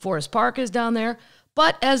 Forest Park is down there.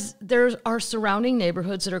 But as there are surrounding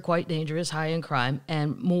neighborhoods that are quite dangerous, high in crime,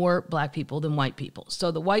 and more black people than white people.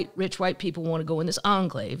 So the rich white people want to go in this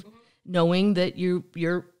enclave knowing that you're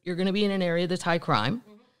going to be in an area that's high crime,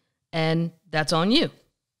 and that's on you.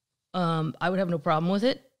 I would have no problem with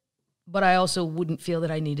it, but I also wouldn't feel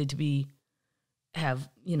that I needed to have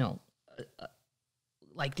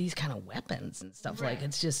like these kind of weapons and stuff. Like,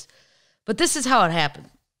 it's just, but this is how it happened.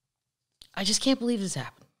 I just can't believe this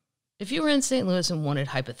happened. If you were in St. Louis and wanted,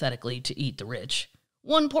 hypothetically, to eat the rich,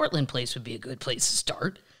 one Portland place would be a good place to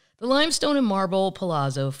start. The limestone and marble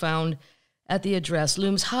palazzo found at the address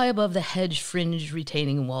looms high above the hedge-fringed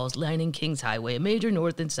retaining walls lining Kings Highway, a major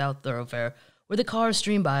north and south thoroughfare where the cars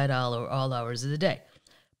stream by at all hours of the day.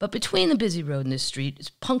 But between the busy road and this street is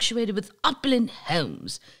punctuated with opulent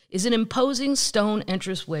homes, is an imposing stone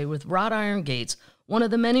entranceway with wrought iron gates, one of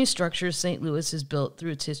the many structures St. Louis has built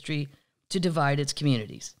through its history to divide its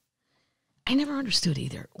communities. I never understood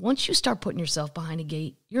either. Once you start putting yourself behind a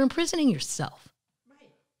gate, you're imprisoning yourself. Right.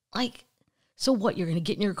 Like, so what? You're going to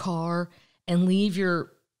get in your car and leave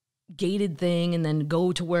your gated thing and then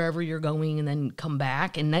go to wherever you're going and then come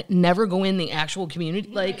back and never go in the actual community?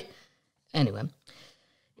 Like, anyway,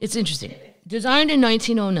 it's interesting. Designed in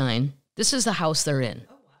 1909, this is the house they're in.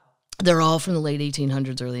 Oh, wow. They're all from the late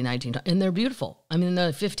 1800s, early 1900s, and they're beautiful. I mean,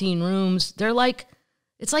 the 15 rooms, they're like,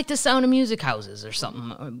 it's like the Sound of Music houses or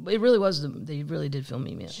something. It really was. They really did film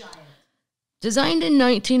me. Giant. Designed in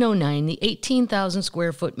 1909, the 18,000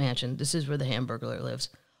 square foot mansion, this is where the Hamburglar lives,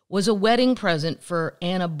 was a wedding present for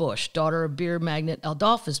Anna Bush, daughter of beer magnate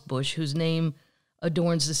Adolphus Bush, whose name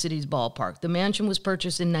adorns the city's ballpark. The mansion was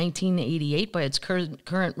purchased in 1988 by its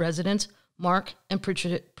current residents, Mark and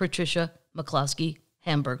Patricia McCloskey,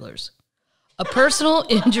 Hamburglars.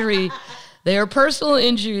 They are personal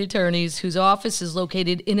injury attorneys whose office is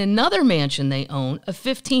located in another mansion they own, a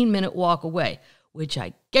 15-minute walk away, which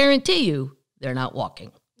I guarantee you they're not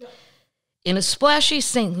walking. No. In a splashy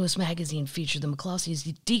St. Louis magazine featured, the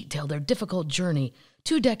McCloskeys detailed their difficult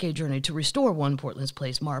two-decade journey to restore one Portland's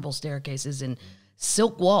Place, marble staircases and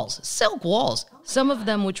silk walls, some of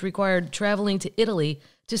them which required traveling to Italy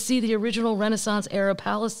to see the original Renaissance-era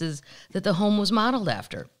palaces that the home was modeled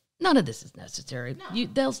after. None of this is necessary. No.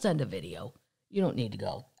 They'll send a video. You don't need to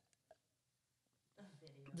go.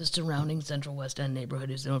 The surrounding Central West End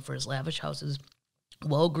neighborhood is known for its lavish houses,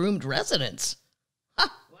 well-groomed residents.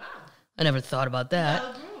 Ha! Wow. I never thought about that.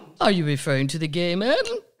 Well-groomed. Are you referring to the gay men?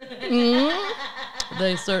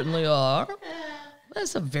 They certainly are.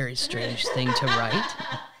 That's a very strange thing to write.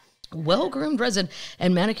 Well-groomed resident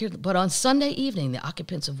and manicured, but on Sunday evening, the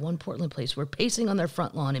occupants of one Portland Place were pacing on their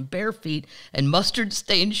front lawn in bare feet and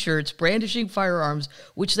mustard-stained shirts, brandishing firearms,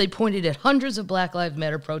 which they pointed at hundreds of Black Lives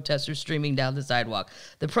Matter protesters streaming down the sidewalk.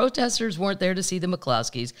 The protesters weren't there to see the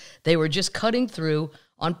McCloskeys. They were just cutting through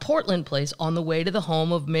on Portland Place on the way to the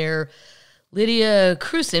home of Mayor Lydia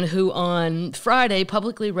Cruson, who on Friday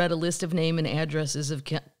publicly read a list of name and addresses of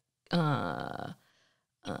keep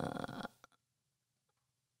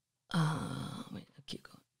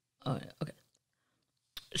going. Oh, yeah, okay.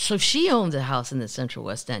 So she owns a house in the Central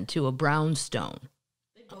West End, too, a brownstone.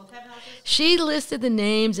 They both have houses? She listed the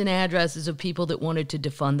names and addresses of people that wanted to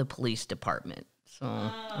defund the police department. So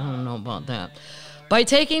I don't know about that. By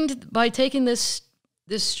taking this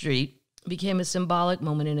street became a symbolic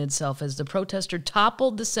moment in itself as the protester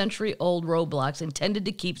toppled the century-old roadblocks intended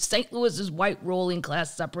to keep St. Louis's white ruling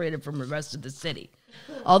class separated from the rest of the city.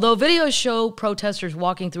 Although videos show protesters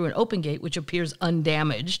walking through an open gate, which appears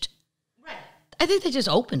undamaged, right. I think they just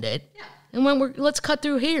opened it. Yeah. And when let's cut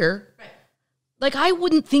through here. Right. Like, I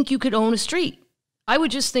wouldn't think you could own a street. I would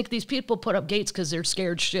just think these people put up gates because they're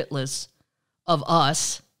scared shitless of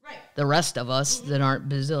us, right. The rest of us that aren't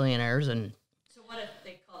bazillionaires. And so what if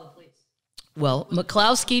they call the police? Well,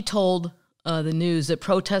 McCloskey told the news that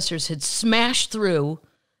protesters had smashed through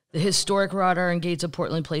the historic wrought iron gates of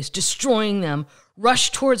Portland Place, destroying them,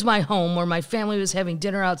 rushed towards my home where my family was having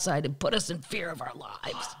dinner outside and put us in fear of our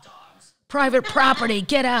lives. Hot dogs. Private property,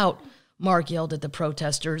 get out, Mark yelled at the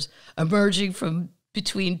protesters, emerging from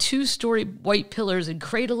between two-story white pillars and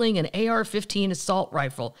cradling an AR-15 assault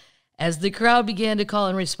rifle. As the crowd began to call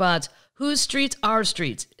in response, whose streets? Our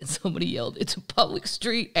streets. And somebody yelled, it's a public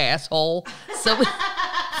street, asshole.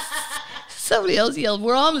 Somebody else yelled,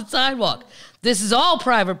 we're on the sidewalk. This is all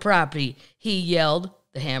private property, he yelled,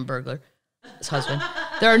 the Hamburglar, his husband.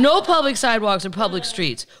 There are no public sidewalks or public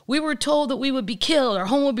streets. We were told that we would be killed, our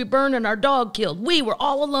home would be burned, and our dog killed. We were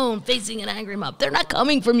all alone facing an angry mob. They're not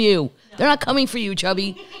coming from you. They're not coming for you,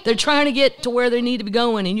 Chubby. They're trying to get to where they need to be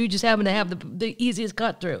going, and you just happen to have the easiest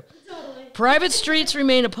cut through. Totally. Private streets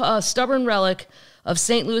remain a stubborn relic of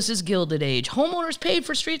St. Louis's Gilded Age. Homeowners paid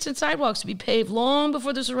for streets and sidewalks to be paved long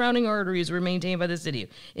before the surrounding arteries were maintained by the city.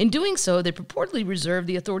 In doing so, they purportedly reserved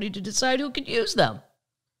the authority to decide who could use them.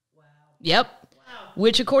 Wow. Yep. Wow.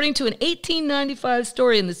 Which, according to an 1895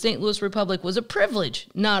 story in the St. Louis Republic, was a privilege,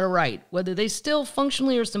 not a right. Whether they still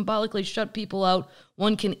functionally or symbolically shut people out,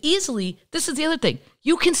 one can easily, this is the other thing,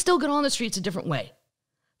 you can still get on the streets a different way.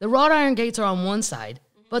 The wrought iron gates are on one side,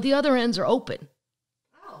 but the other ends are open.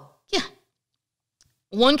 Oh. Yeah.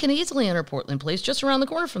 One can easily enter Portland Place just around the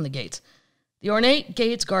corner from the gates. The ornate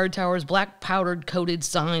gates, guard towers, black powdered coated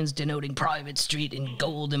signs denoting private street in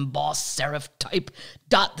gold embossed serif type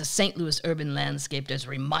dot the St. Louis urban landscape as a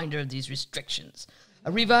reminder of these restrictions.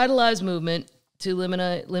 A revitalized movement to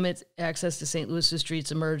limit access to St. Louis's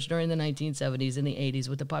streets emerged during the 1970s and the 80s,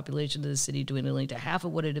 with the population of the city dwindling to half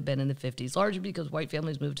of what it had been in the 50s, largely because white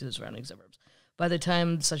families moved to the surrounding suburbs. By the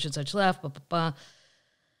time such and such left,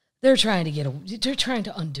 they're trying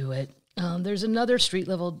to undo it. There's another street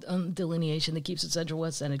level delineation that keeps the Central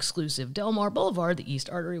West End exclusive. Delmar Boulevard, the East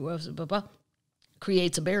Artery,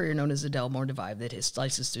 creates a barrier known as the Delmar Divide that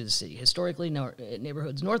slices through the city. Historically,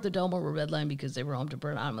 neighborhoods north of Delmar were redlined because they were home to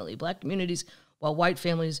predominantly black communities, while white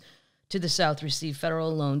families to the south received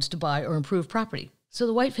federal loans to buy or improve property. So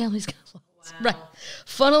the white families got loans, right?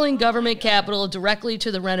 Funneling government capital directly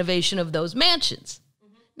to the renovation of those mansions.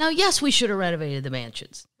 Mm-hmm. Now, yes, we should have renovated the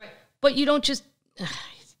mansions, right? But you don't just.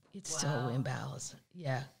 It's so imbalanced.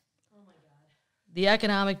 Yeah. Oh my God. The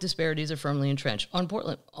economic disparities are firmly entrenched. On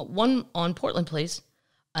Portland Place,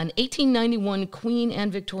 an 1891 Queen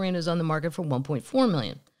and Victorian is on the market for $1.4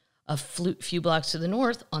 million. A few blocks to the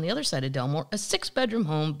north, on the other side of Delmar, a 6-bedroom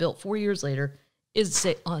home built 4 years later is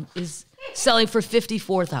selling for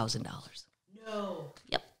 $54,000. No.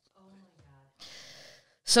 Yep. Oh my God.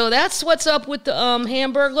 So that's what's up with the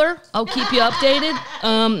Hamburglar. I'll keep you updated.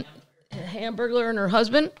 Hamburglar and her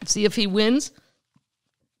husband. See if he wins.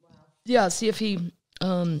 Wow. Yeah, see if he.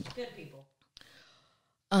 Good people.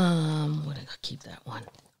 What? I keep that one.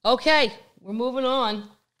 Okay, we're moving on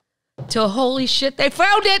to holy shit, they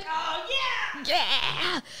found it. Oh yeah.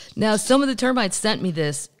 Yeah. Now, some of the termites sent me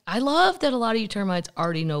this. I love that a lot of you termites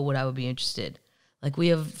already know what I would be interested. Like, we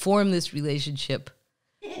have formed this relationship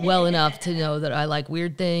well enough to know that I like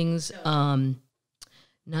weird things.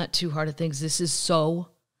 Not too hard of things. This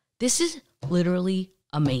is literally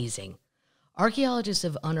amazing. Archaeologists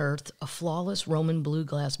have unearthed a flawless Roman blue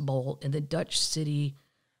glass bowl in the Dutch city.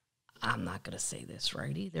 I'm not going to say this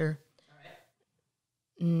right either.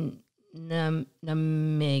 All right.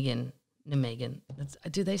 Nijmegen.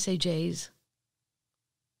 Do they say J's?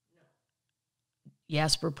 No.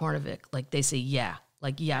 Jasper Parnevik. Like, they say yeah.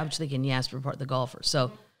 Like, yeah, I'm just thinking Jasper Part, the golfer.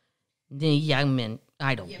 So, Nijmegen.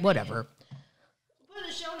 Whatever. Put it in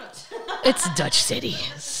the show notes. It's a Dutch city.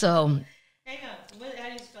 So, hang on. How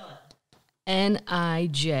do you spell it?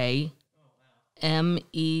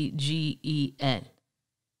 Nijmegen.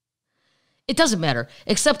 It doesn't matter,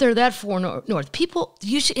 except they're that far north. People,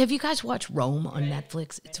 have you guys watched Rome on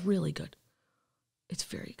Netflix? It's really good. It's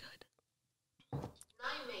very good.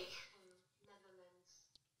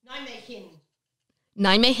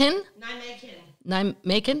 Nijmegen.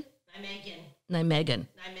 Nijmegen?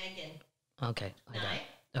 Okay.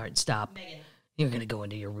 All right, stop. Megan. You're going to go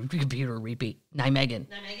into your computer and repeat. Nijmegen.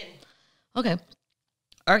 Nijmegen. Okay.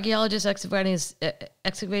 Archaeologists excavating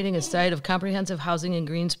a site of comprehensive housing and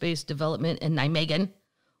green space development in Nijmegen,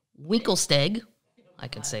 Winkelsteg, I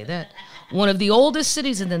can say that, one of the oldest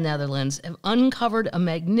cities in the Netherlands, have uncovered a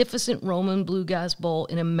magnificent Roman blue glass bowl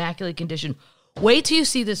in immaculate condition. Wait till you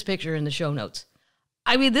see this picture in the show notes.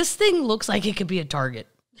 I mean, this thing looks like it could be at Target.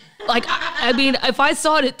 Like, I mean, if I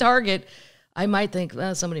saw it at Target, I might think,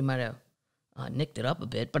 well, somebody might have nicked it up a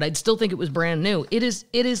bit, but I'd still think it was brand new. It is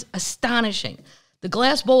astonishing. The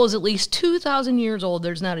glass bowl is at least 2,000 years old.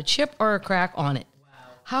 There's not a chip or a crack on it.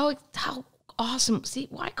 Wow. How awesome. See,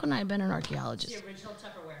 why couldn't I have been an archaeologist? It's the original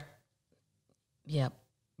Tupperware. Yeah,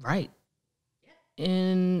 right. Yeah.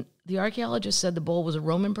 And the archaeologist said the bowl was a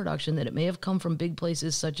Roman production, that it may have come from big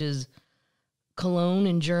places such as Cologne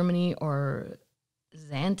in Germany or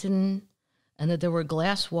Xanten, and that there were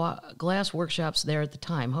glass workshops there at the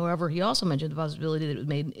time. However, he also mentioned the possibility that it was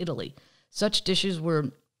made in Italy. Such dishes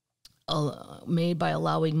were made by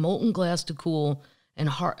allowing molten glass to cool and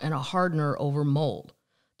a hardener over mold.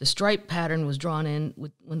 The stripe pattern was drawn in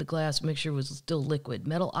when the glass mixture was still liquid.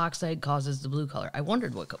 Metal oxide causes the blue color. I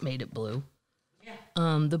wondered what made it blue. Yeah.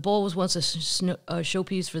 The bowl was once a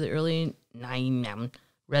showpiece for the early Nijmegen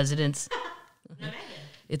residents.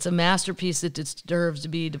 It's a masterpiece that deserves to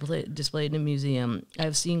be displayed in a museum.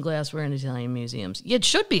 I've seen glassware in Italian museums. Yeah, it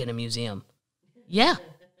should be in a museum. Yeah.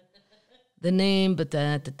 The name, but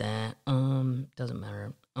that doesn't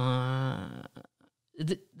matter.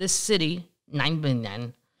 This city,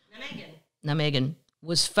 Nijmegen,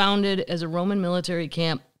 was founded as a Roman military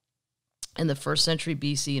camp in the 1st century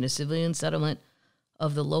BC, and a civilian settlement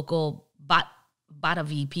of the local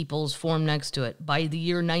Batavi peoples formed next to it. By the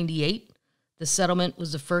year 98, the settlement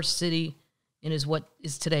was the first city in what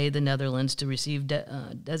is today the Netherlands to receive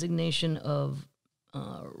designation of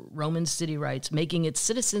Roman city rights, making its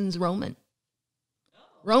citizens Roman.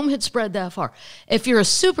 Rome had spread that far. If you're a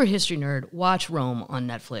super history nerd, watch Rome on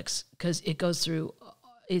Netflix because it goes through.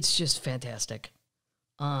 It's just fantastic.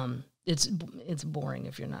 It's boring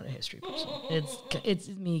if you're not a history person. It's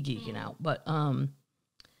me geeking out, but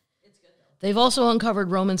It's good though. they've also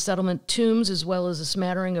uncovered Roman settlement tombs as well as a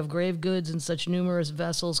smattering of grave goods and such numerous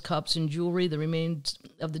vessels, cups, and jewelry. The remains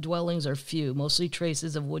of the dwellings are few, mostly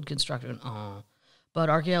traces of wood construction. But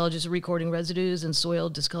archaeologists are recording residues and soil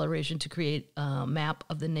discoloration to create a map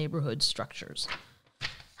of the neighborhood structures.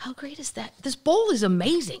 How great is that? This bowl is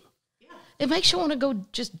amazing. Yeah, It makes you want to go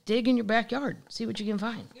just dig in your backyard, see what you can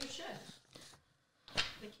find. you should.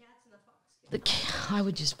 The cats and the fox. I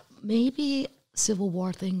would just, maybe Civil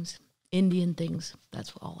War things, Indian things.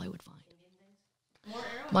 That's all I would find. More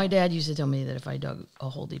arrows. My dad used to tell me that if I dug a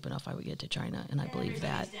hole deep enough, I would get to China, and I believed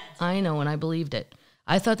that. everybody's dad's. I know, and I believed it.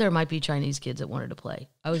 I thought there might be Chinese kids that wanted to play.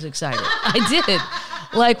 I was excited. I did.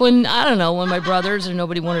 Like when, I don't know, when my brothers or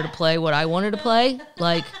nobody wanted to play what I wanted to play,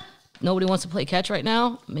 like nobody wants to play catch right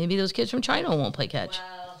now, maybe those kids from China won't play catch.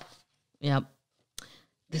 Wow. Yep.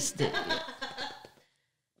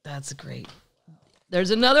 That's great. There's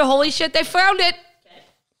another holy shit, they found it. Okay.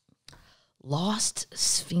 Lost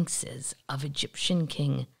sphinxes of Egyptian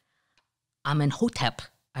king Amenhotep.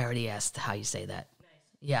 I already asked how you say that. Nice.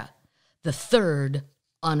 Yeah. The third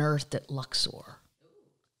unearthed at Luxor.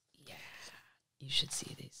 Yeah. You should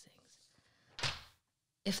see these things.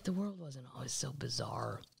 If the world wasn't always so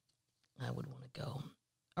bizarre, I would want to go.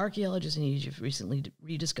 Archaeologists in Egypt recently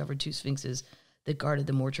rediscovered 2 sphinxes that guarded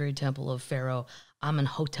the mortuary temple of Pharaoh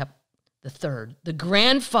Amenhotep III, the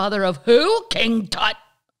grandfather of who? King Tut.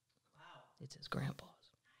 Wow. It's his grandpa's.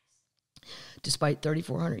 Despite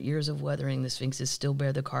 3,400 years of weathering, the sphinxes still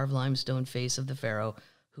bear the carved limestone face of the pharaoh,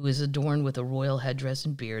 who is adorned with a royal headdress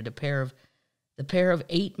and beard. The pair of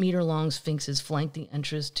 8-meter-long sphinxes flank the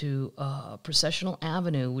entrance to a processional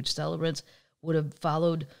avenue, which celebrants would have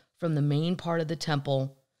followed from the main part of the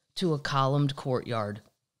temple to a columned courtyard.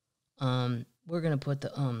 We're going to put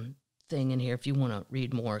the thing in here if you want to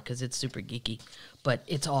read more, because it's super geeky, but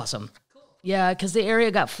it's awesome. Cool. Yeah, because the area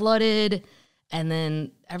got flooded, and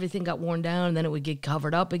then everything got worn down, and then it would get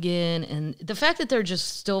covered up again. And the fact that they're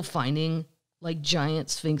just still finding, like, giant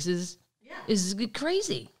sphinxes Yeah. is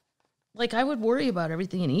crazy. Like, I would worry about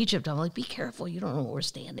everything in Egypt. I'm like, be careful. You don't know what we're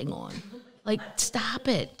standing on. Like, stop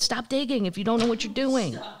it. Stop digging if you don't know what you're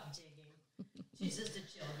doing. Stop digging. Jesus to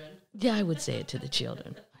children. Yeah, I would say it to the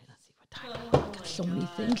children. I don't see what time. I've got so many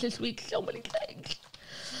things this week. So many things.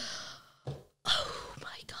 Oh,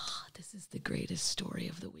 my God. This is the greatest story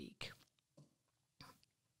of the week.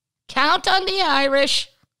 Count on the Irish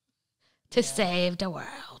to save the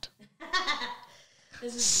world.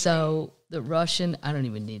 This is So the Russian, I don't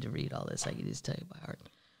even need to read all this. I can just tell you by heart.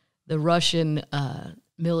 The Russian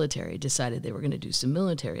military decided they were going to do some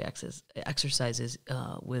military exercises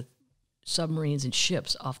with submarines and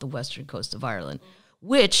ships off the western coast of Ireland,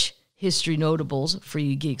 which, history notables for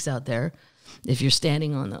you geeks out there, if you're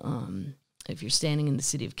standing on the if you're standing in the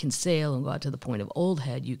city of Kinsale and go out to the point of Old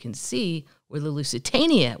Head, you can see where the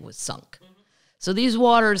Lusitania was sunk. So these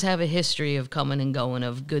waters have a history of coming and going,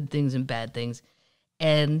 of good things and bad things.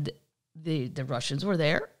 And the Russians were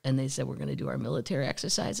there, and they said, we're going to do our military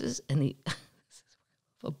exercises. And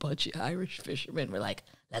a bunch of Irish fishermen were like,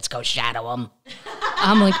 let's go shadow them.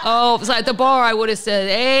 I'm like, oh, if it was at the bar, I would have said,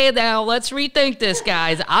 hey, now let's rethink this,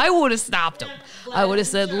 guys. I would have stopped him. I would have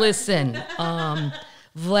said, listen,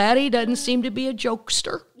 Vladdy doesn't seem to be a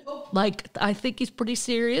jokester. Like, I think he's pretty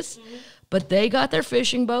serious. But they got their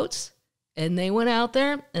fishing boats, and they went out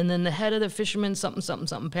there, and then the head of the fishermen,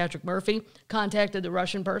 something, Patrick Murphy, contacted the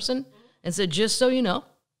Russian person and said, just so you know,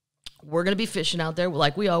 we're going to be fishing out there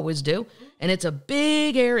like we always do. And it's a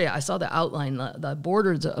big area. I saw the outline, the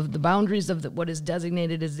borders of the boundaries of what is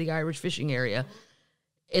designated as the Irish fishing area.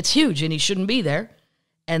 It's huge, and he shouldn't be there.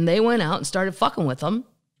 And they went out and started fucking with them,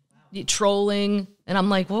 trolling. And I'm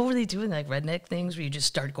like, what were they doing? Like redneck things where you just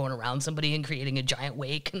start going around somebody and creating a giant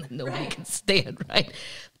wake and then nobody can stand, right?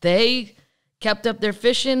 They kept up their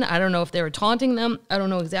fishing. I don't know if they were taunting them. I don't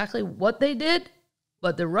know exactly what they did,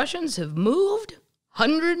 but the Russians have moved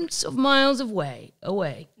hundreds of miles away. no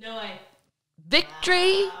way.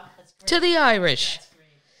 Victory That's great. to the Irish. That's great.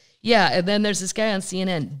 Yeah, and then there's this guy on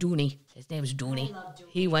CNN, Dooney. His name's Dooney. I love Dooney.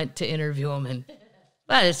 He went to interview him, and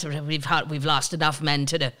well, we've lost enough men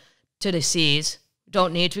to the seas.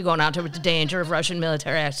 don't need to be going out there with the danger of Russian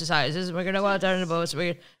military exercises. We're going to go out there in the boats.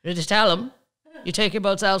 We're going to just tell them, you take your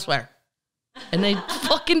boats elsewhere. And they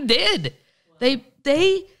fucking did.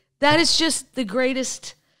 That is just the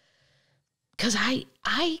greatest. Because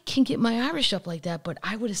I can get my Irish up like that, but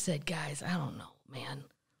I would have said, guys, I don't know, man.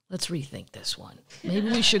 Let's rethink this one. Maybe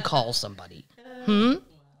we should call somebody.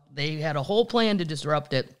 They had a whole plan to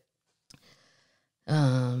disrupt it.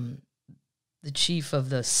 The chief of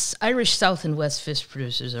the Irish South and West Fish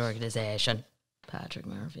Producers Organization, Patrick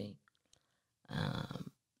Murphy.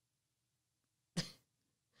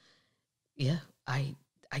 Yeah, I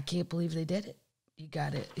can't believe they did it. You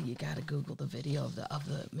gotta Google the video of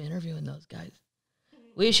the interviewing those guys.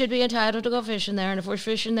 We should be entitled to go fishing there, and if we're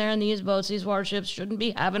fishing there in these boats, these warships shouldn't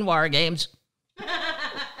be having war games.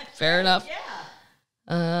 Fair enough.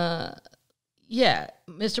 Yeah.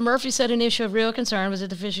 Mr. Murphy said an issue of real concern was that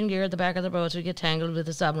the fishing gear at the back of the boats would get tangled with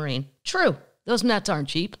the submarine. True. Those nets aren't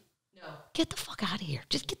cheap. No. Get the fuck out of here.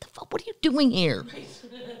 Just get the fuck. What are you doing here?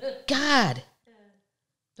 God.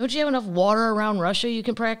 Don't you have enough water around Russia you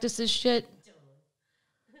can practice this shit?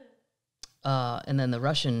 And then the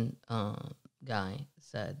Russian guy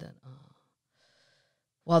said that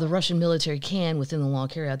while the Russian military can, within the law,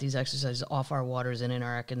 carry out these exercises off our waters and in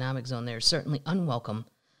our economic zone, they are certainly unwelcome,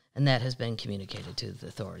 and that has been communicated to the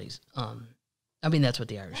authorities. I mean, that's what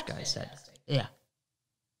the Irish guy said. Yeah.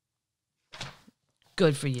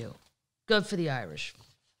 Good for you. Good for the Irish.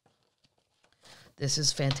 This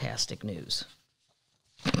is fantastic news.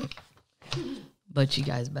 But you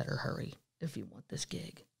guys better hurry if you want this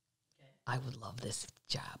gig. I would love this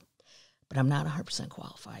job. But I'm not 100%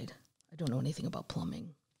 qualified. I don't know anything about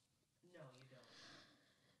plumbing. No, you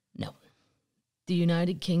don't. No. The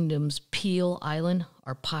United Kingdom's Peel Island,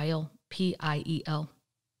 or Pile, P-I-E-L,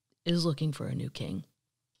 is looking for a new king.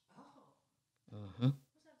 Oh. Mm-hmm. What's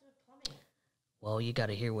that to do with plumbing? Well, you got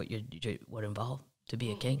to hear what involved to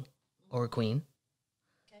be a king or a queen.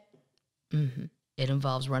 Okay. Mm-hmm. It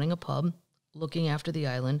involves running a pub, looking after the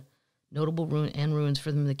island, notable ruins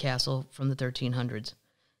from the castle from the 1300s.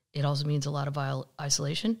 It also means a lot of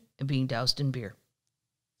isolation and being doused in beer.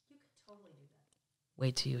 You could totally do that.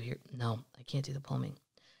 Wait till you hear. No, I can't do the plumbing.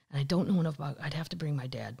 And I don't know enough about. I'd have to bring my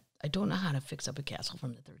dad. I don't know how to fix up a castle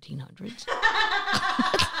from the 1300s.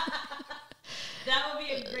 That would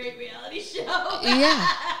be a great reality show. Yeah.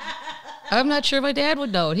 I'm not sure my dad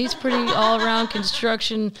would know it. He's pretty all-around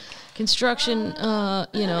construction,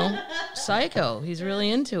 psycho. He's really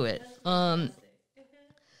into it.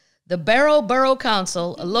 The Barrow Borough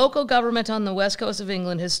Council, a local government on the west coast of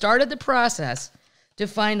England, has started the process to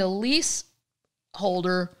find a lease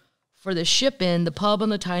holder for the Ship Inn, the pub on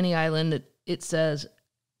the tiny island that it says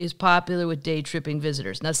is popular with day-tripping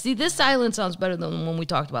visitors. Now, see, this island sounds better than the one we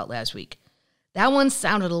talked about last week. That one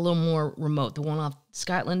sounded a little more remote, the one off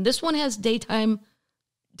Scotland. This one has daytime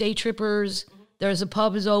day trippers. There's a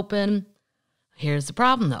pub is open. Here's the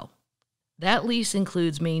problem, though. That lease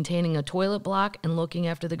includes maintaining a toilet block and looking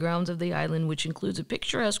after the grounds of the island, which includes a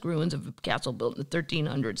picturesque ruins of a castle built in the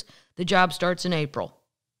 1300s. The job starts in April.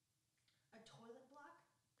 A toilet block?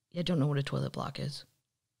 Yeah, I don't know what a toilet block is.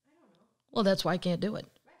 I don't know. Well, that's why I can't do it.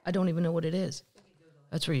 I don't even know what it is.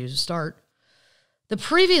 That's where you start. The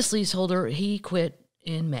previous leaseholder, he quit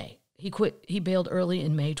in May. He bailed early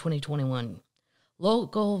in May 2021.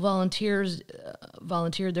 Local volunteers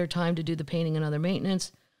volunteered their time to do the painting and other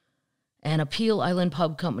maintenance. And a Peel Island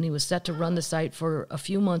Pub Company was set to run the site for a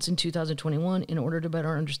few months in 2021 in order to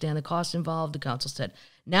better understand the costs involved, the council said.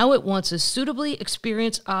 Now it wants a suitably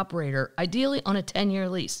experienced operator, ideally on a 10-year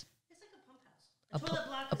lease. It's like a pump house. A toilet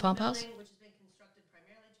block a pump house? Which has been constructed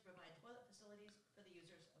primarily to provide toilet facilities for the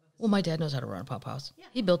users of a facility. Well, my dad knows how to run a pump house. Yeah.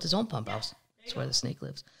 He built his own pump house. That's where the snake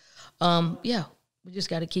lives. Yeah, we just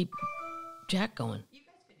got to keep Jack going. You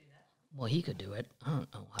guys could do that. Well, he could do it. I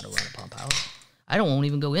don't know how to run a pump house. I won't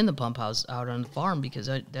even go in the pump house out on the farm because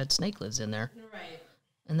that snake lives in there. Right.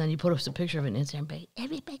 And then you put up a picture of it and Instagram,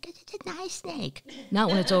 everybody, because it's a nice snake. Not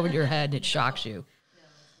when it's over your head and it shocks you.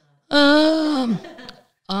 No, it's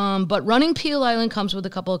not. But running Peel Island comes with a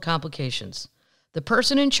couple of complications. The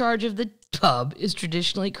person in charge of the pub is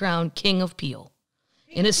traditionally crowned King of Peel.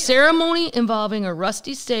 In a ceremony involving a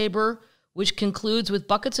rusty saber, which concludes with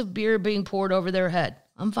buckets of beer being poured over their head.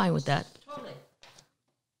 I'm fine with that. Totally.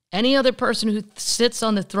 Any other person who sits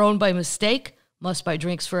on the throne by mistake must buy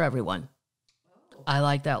drinks for everyone. Oh. I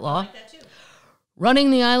like that law. I like that too.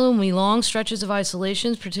 Running the island will be long stretches of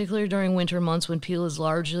isolations, particularly during winter months when Peel is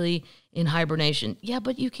largely in hibernation. Yeah,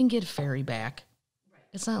 but you can get a ferry back. Right.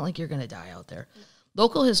 It's not like you're going to die out there.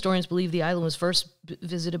 Local historians believe the island was first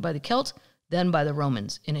visited by the Celts, then by the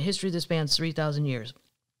Romans, in a history that spans 3,000 years.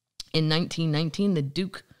 In 1919, the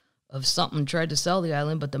Duke of something tried to sell the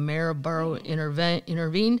island, but the mayor of Borough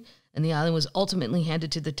intervened, and the island was ultimately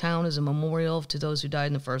handed to the town as a memorial to those who died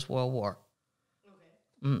in the First World War.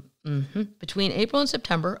 Okay. Between April and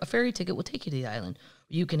September, a ferry ticket will take you to the island.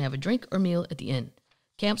 You can have a drink or meal at the inn.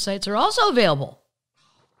 Campsites are also available.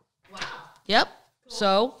 Wow. Yep. Cool.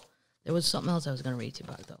 So, there was something else I was going to read to you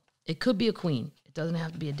about, though. It could be a queen. It doesn't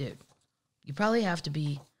have to be a dude. You probably have to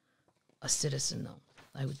be a citizen, though,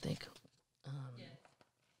 I would think.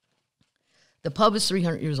 The pub is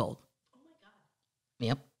 300 years old. Oh, my God.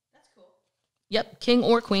 Yep. That's cool. Yep, king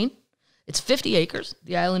or queen. It's 50 acres.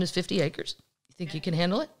 The island is 50 acres. You think you can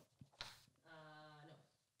handle it?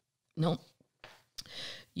 No.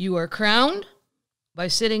 You are crowned by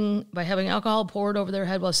having alcohol poured over their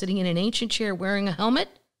head while sitting in an ancient chair wearing a helmet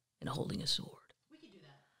and holding a sword. We could do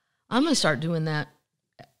that. I'm going to start doing that.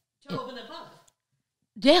 To open the pub.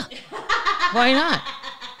 Yeah. Why not?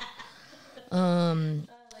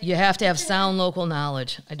 You have to have sound local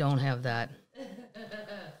knowledge. I don't have that. That's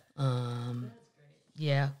great.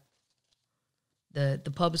 Yeah.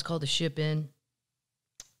 The pub is called the Ship Inn.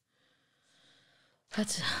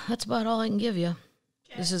 That's about all I can give you.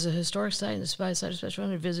 Okay. This is a historic site, and the site of special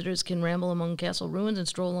honor. Visitors can ramble among castle ruins and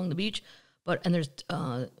stroll along the beach, and there's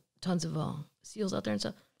tons of seals out there and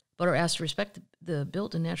stuff, but are asked to respect the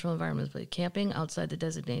built and natural environments. But camping outside the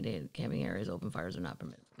designated camping areas, open fires are not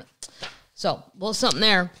permitted. So, a little something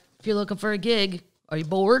there. If you're looking for a gig, are you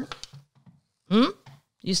bored?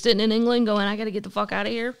 You sitting in England going, I got to get the fuck out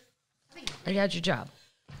of here? I got your job.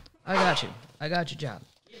 I got your job.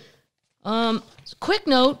 Quick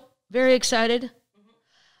note, very excited.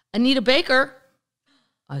 Anita Baker,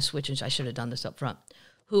 I should have done this up front,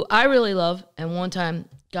 who I really love, and one time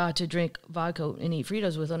got to drink vodka and eat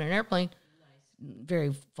Fritos with on an airplane. Nice.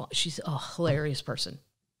 Very fun. She's a hilarious person.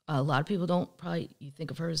 A lot of people you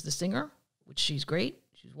think of her as the singer, which she's great.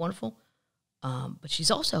 She's wonderful. But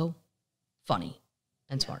she's also funny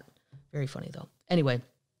and smart. Very funny, though. Anyway,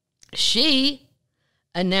 she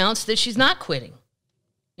announced that she's not quitting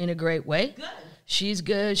in a great way. Good. She's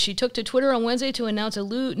good. She took to Twitter on Wednesday to announce a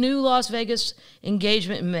new Las Vegas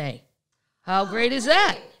engagement in May. How great is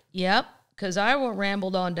that? Yep, because I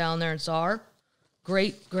rambled on down there and saw her.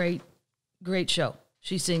 Great, great, great show.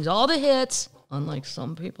 She sings all the hits, unlike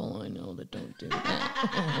some people I know that don't do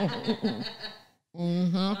that.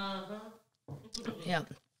 Yeah.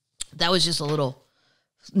 That was just a little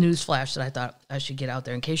news flash that I thought I should get out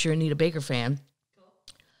there. In case you're a Anita Baker fan,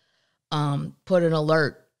 put an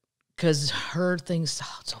alert. Because her thing's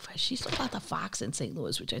so fast. She's about the Fox in St.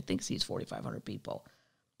 Louis, which I think sees 4,500 people.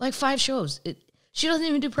 Like 5 shows. She doesn't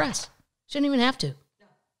even do press. She doesn't even have to. No.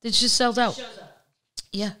 It just sells out. Shows up.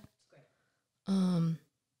 Yeah. Great.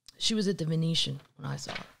 She was at the Venetian when I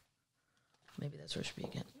saw her. Maybe that's where she'll be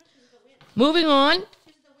again. Moving on. She was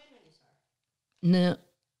at the Win when you saw her. No.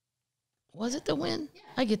 Was it the Win? Yeah.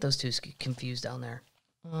 I get those two confused down there.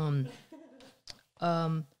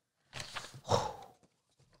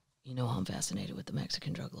 You know I'm fascinated with the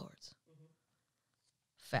Mexican drug lords.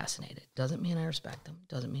 Fascinated. Doesn't mean I respect them.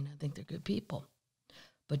 Doesn't mean I think they're good people.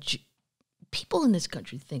 But people in this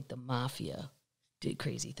country think the mafia did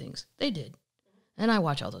crazy things. They did. And I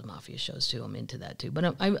watch all those mafia shows, too. I'm into that, too.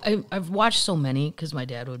 But I've watched so many because my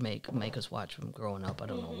dad would make us watch them growing up. I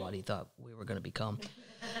don't know what he thought we were going to become.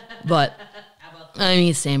 But, I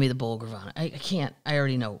mean, Sammy the Bull Gravana. I can't. I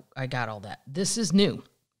already know. I got all that. This is new.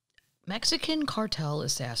 Mexican cartel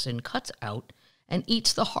assassin cuts out and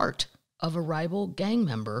eats the heart of a rival gang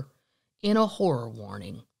member in a horror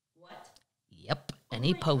warning. What? Yep, and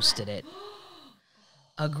he posted it.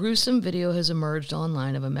 A gruesome video has emerged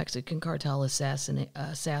online of a Mexican cartel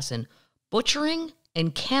assassin butchering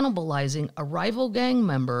and cannibalizing a rival gang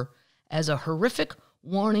member as a horrific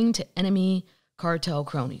warning to enemy cartel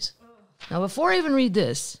cronies. Now, before I even read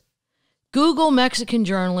this, Google Mexican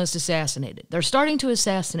journalist assassinated. They're starting to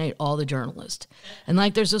assassinate all the journalists. And,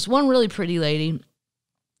 there's this one really pretty lady,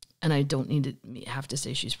 and I don't need to have to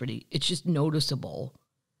say she's pretty. It's just noticeable.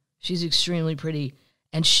 She's extremely pretty.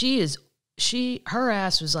 And her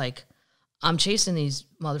ass was like, I'm chasing these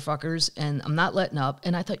motherfuckers, and I'm not letting up.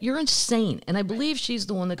 And I thought, you're insane. And I believe she's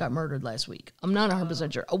the one that got murdered last week. I'm not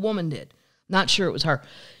 100% sure. A woman did. Not sure it was her.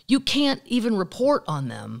 You can't even report on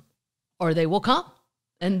them, or they will come.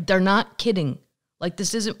 And they're not kidding.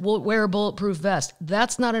 This isn't wear a bulletproof vest.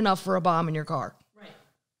 That's not enough for a bomb in your car. Right.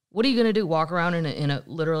 What are you going to do? Walk around in a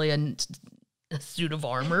literally a suit of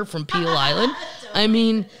armor from Peel Island? I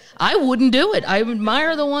mean, I wouldn't do it. I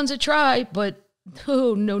admire the ones that try, but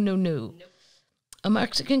no. Nope. A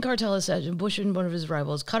Mexican cartel assassin butchered one of his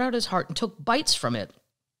rivals, cut out his heart, and took bites from it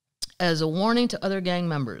as a warning to other gang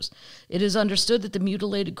members. It is understood that the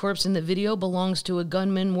mutilated corpse in the video belongs to a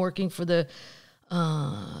gunman working for the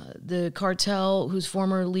cartel whose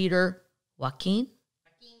former leader, Joaquin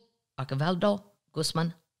Acavado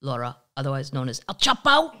Guzman Lara, otherwise known as El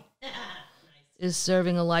Chapo, is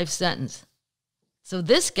serving a life sentence. So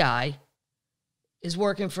this guy is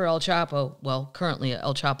working for El Chapo, well, currently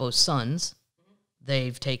El Chapo's sons.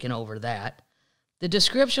 They've taken over that. The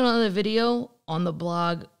description on the video on the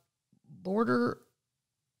blog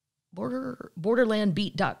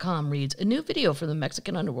borderlandbeat.com reads, a new video from the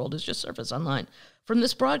Mexican underworld has just surfaced online. From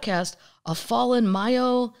this broadcast, a fallen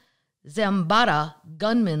Mayo Zambada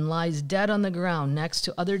gunman lies dead on the ground next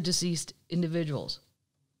to other deceased individuals.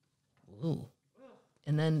 Ooh.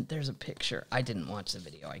 And then there's a picture. I didn't watch the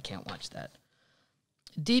video. I can't watch that.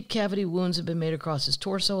 Deep cavity wounds have been made across his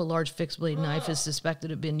torso. A large fixed blade knife is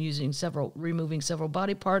suspected of being removing several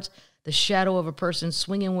body parts. The shadow of a person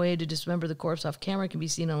swinging away to dismember the corpse off camera can be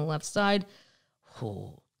seen on the left side.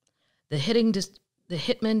 Oh. The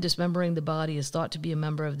hitman dismembering the body is thought to be a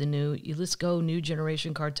member of the new Jalisco New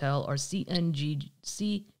Generation Cartel, or CJNG,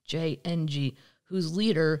 whose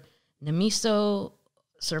leader, Nemiso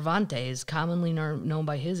Cervantes, commonly known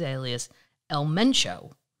by his alias El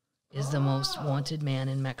Mencho, is the most wanted man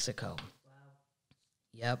in Mexico. Wow.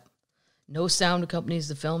 Yep. No sound accompanies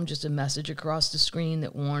the film, just a message across the screen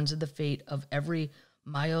that warns of the fate of every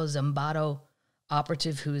Mayo Zambado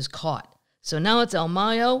operative who is caught. So now it's El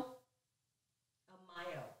Mayo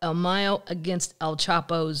against El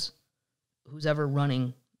Chapo's, who's ever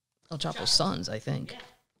running, El Chapo's sons, I think. Yeah.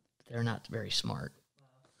 They're not very smart.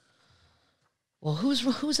 Wow. Well,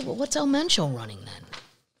 what's El Mencho running then?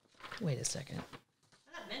 Wait a second.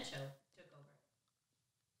 Mencho took over.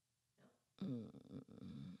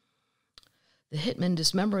 The hitman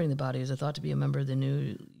dismembering the body is thought to be a member of the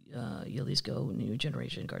new Jalisco New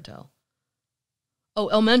Generation Cartel. Oh,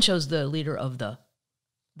 El Mencho's the leader of the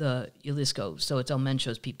Jalisco, so it's El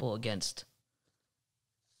Mencho's people against.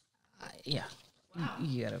 Yeah, wow.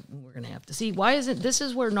 We're gonna have to see. Why isn't this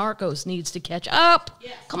is where Narcos needs to catch up?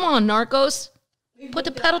 Yes. Come on, Narcos, put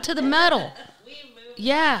the pedal to the metal.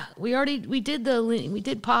 Yeah, we did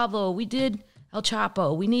Pablo, we did El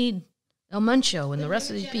Chapo, we need El Mencho and the rest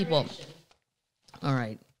of these people. All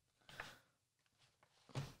right.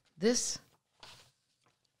 This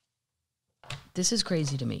is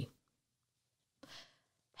crazy to me.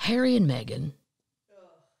 Harry and Meghan.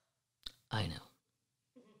 I know.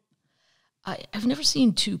 I've never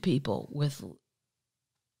seen two people with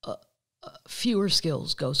fewer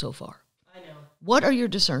skills go so far. I know. What are your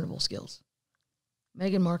discernible skills?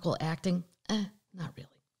 Meghan Markle acting? Not really.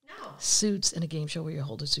 No. Suits in a game show where you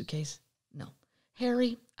hold a suitcase? No.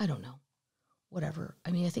 Harry? I don't know. Whatever.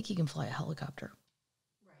 I mean, I think he can fly a helicopter.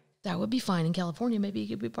 Right. That would be fine in California. Maybe he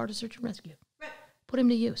could be part of search and rescue. Right. Put him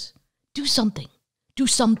to use. Do something. Do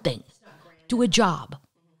something. It's not grand Do a job.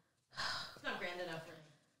 Mm-hmm. It's not grand enough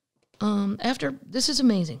for me. This is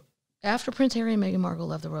amazing. After Prince Harry and Meghan Markle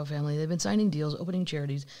left the royal family, they've been signing deals, opening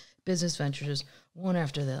charities, business ventures, one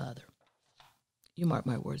after the other. You mark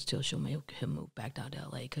my words, till she'll make him move back down to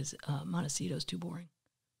L.A. because Montecito's too boring.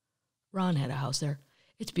 Ron had a house there.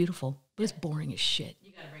 It's beautiful, but it's boring as shit.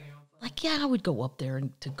 You gotta bring your own fun. Like, yeah, I would go up there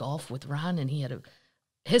to golf with Ron, and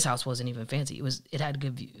his house wasn't even fancy. It had a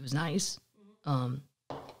good view. It was nice. Mm-hmm.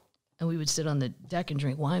 And we would sit on the deck and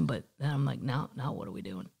drink wine, but then I'm like, now what are we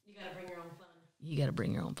doing? You gotta bring your own fun. You gotta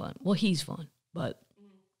bring your own fun. Well, he's fun, but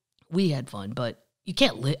we had fun, but you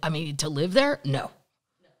can't live. I mean, to live there, no.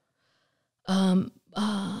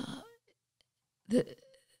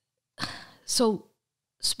 So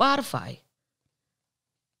Spotify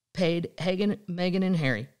paid Meghan and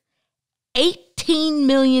Harry $18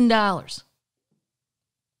 million. That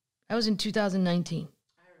was in 2019. I remember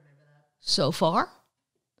that. So far,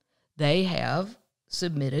 they have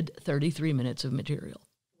submitted 33 minutes of material.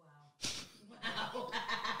 Wow.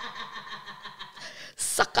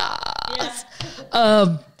 Suckers.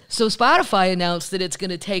 Yeah. So Spotify announced that it's going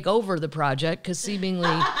to take over the project because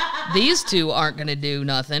seemingly these two aren't going to do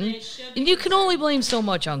nothing. And you can only blame so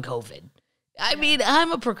much on COVID. I mean,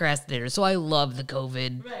 I'm a procrastinator, so I love the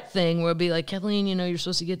COVID thing where it'll be like, Kathleen, you're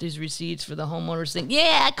supposed to get these receipts for the homeowners thing.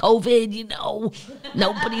 Yeah, COVID,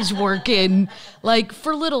 nobody's working. Like,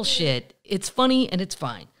 for little shit, it's funny and it's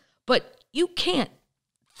fine. But you can't.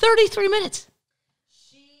 33 minutes.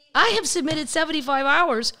 I have submitted 75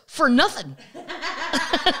 hours for nothing.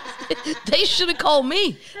 They should have called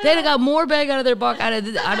me. They'd have got more bang out of their buck out of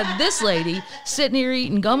this lady sitting here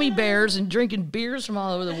eating gummy bears and drinking beers from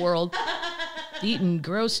all over the world, eating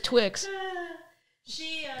gross Twix.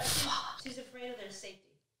 She's afraid of their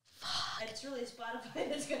safety. It's really Spotify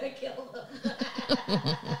that's going to kill them.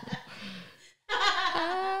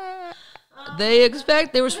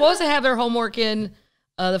 They were supposed to have their homework in.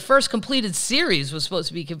 The first completed series was supposed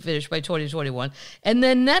to be finished by 2021. And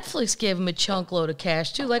then Netflix gave them a chunk load of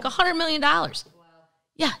cash, too, like $100 million. Wow.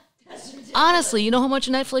 Yeah. Honestly, you know how much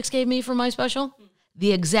Netflix gave me for my special?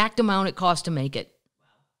 The exact amount it cost to make it. Wow.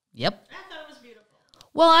 Yep. I thought it was beautiful.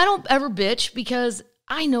 Well, I don't ever bitch because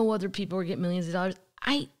I know other people are getting millions of dollars.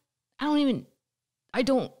 I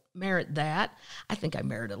don't merit that. I think I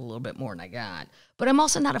merited a little bit more than I got. But I'm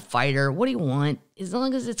also not a fighter. What do you want? As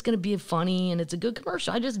long as it's going to be funny and it's a good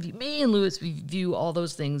commercial. Me and Louis, we view all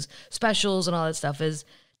those things, specials and all that stuff as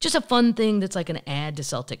just a fun thing that's like an ad to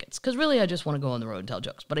sell tickets. Because really, I just want to go on the road and tell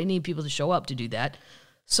jokes. But I need people to show up to do that.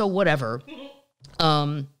 So whatever.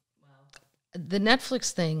 The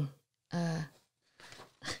Netflix thing,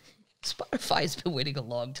 Spotify's been waiting a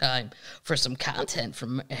long time for some content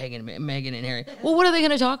from Megan and Harry. Well, what are they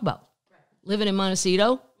going to talk about? Right. Living in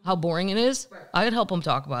Montecito? How boring it is? Right. I could help them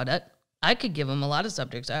talk about it. I could give them a lot of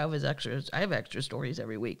subjects. I have extra stories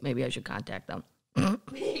every week. Maybe I should contact them.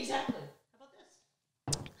 Exactly. How about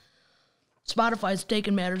this? Spotify's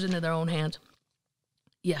taking matters into their own hands.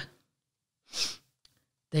 Yeah.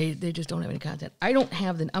 They just don't have any content. I don't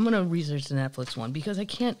have I'm going to research the Netflix one because I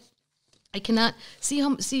cannot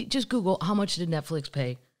just Google how much did Netflix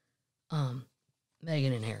pay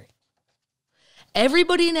Megan and Harry.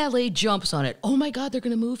 Everybody in LA jumps on it. Oh my God, they're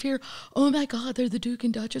going to move here. Oh my God, they're the Duke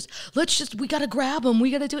and Duchess. We got to grab them.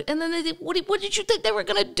 We got to do it. And then what did you think they were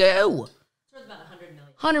going to do? It's worth about $100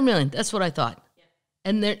 million. $100 million. That's what I thought. Yeah.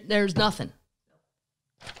 And there's nothing.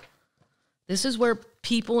 Nope. This is where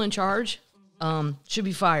people in charge should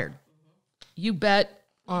be fired. You bet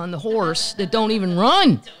on the horse that don't even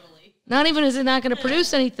run. Totally. Not even is it not going to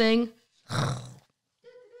produce anything.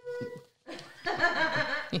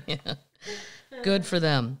 Yeah. Good for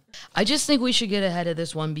them. I just think we should get ahead of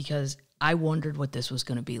this one because I wondered what this was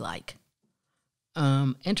going to be like.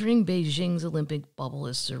 Entering Beijing's Olympic bubble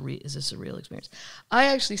is a surreal experience. I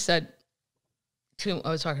actually said I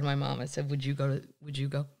was talking to my mom. I said, would you go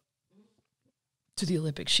to the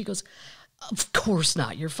Olympics? She goes, of course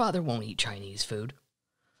not. Your father won't eat Chinese food.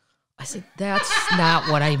 I said, that's not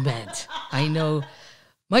what I meant. I know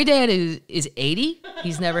my dad is 80.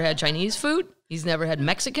 He's never had Chinese food. He's never had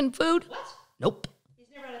Mexican food. What? Nope. He's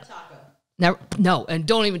never had a taco. No, and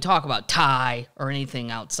don't even talk about Thai or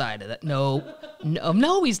anything outside of that. No,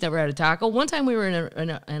 he's never had a taco. One time we were in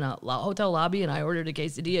a hotel lobby and I ordered a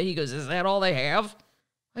quesadilla. He goes, is that all they have?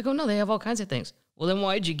 I go, no, they have all kinds of things. Well, then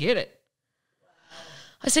why'd you get it? Wow.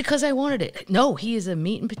 I said, because I wanted it. No, he is a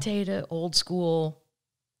meat and potato, old school,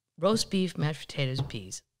 roast beef, mashed potatoes, and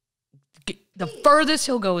peas. The furthest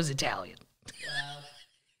he'll go is Italian. Wow.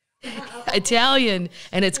 Italian,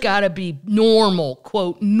 and it's got to be normal,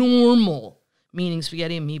 quote, normal, meaning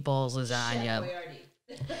spaghetti and meatballs, lasagna.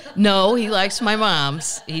 No, he likes my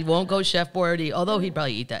mom's. He won't go Chef Boyardee, although he'd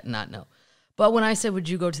probably eat that and not know. But when I said, would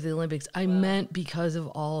you go to the Olympics, I meant because of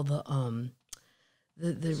all the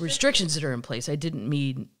restrictions that are in place. I didn't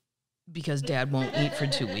mean because Dad won't eat for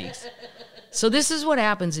 2 weeks. So this is what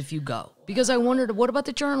happens if you go. Because I wondered, what about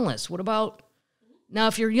the journalists? What about... Now,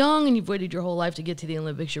 if you're young and you've waited your whole life to get to the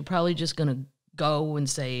Olympics, you're probably just going to go and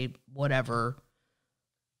say whatever.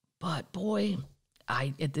 But, boy,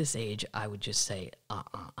 at this age, I would just say, I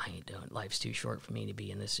ain't doing it. Life's too short for me to be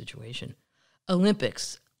in this situation.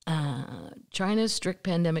 Olympics. China's strict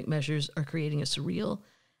pandemic measures are creating a surreal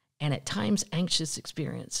and at times anxious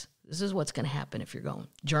experience. This is what's going to happen if you're going.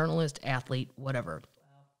 Journalist, athlete, whatever.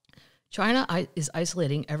 Wow. China is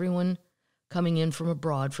isolating everyone coming in from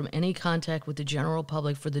abroad from any contact with the general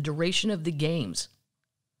public for the duration of the games.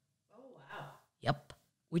 Oh, wow. Yep.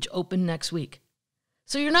 Which open next week.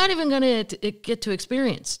 So you're not even going to get to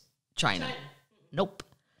experience China. Nope.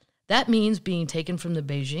 That means being taken from the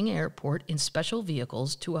Beijing airport in special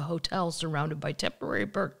vehicles to a hotel surrounded by temporary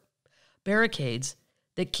barricades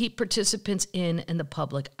that keep participants in and the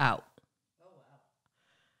public out. Oh,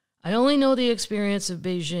 wow. I only know the experience of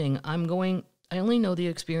Beijing I'm going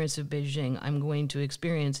to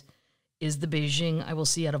experience is the Beijing I will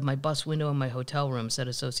see out of my bus window in my hotel room, said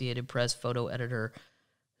Associated Press photo editor,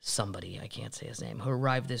 somebody, I can't say his name, who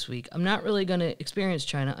arrived this week. I'm not really going to experience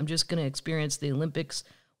China. I'm just going to experience the Olympics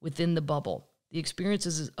within the bubble. The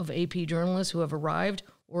experiences of AP journalists who have arrived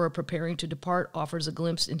or are preparing to depart offers a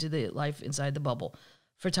glimpse into the life inside the bubble.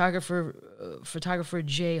 Photographer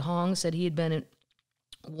Jay Hong said he had been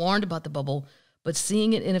warned about the bubble, but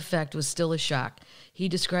seeing it in effect was still a shock. He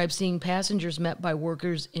described seeing passengers met by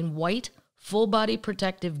workers in white, full-body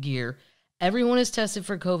protective gear Everyone is tested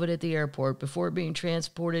for COVID at the airport before being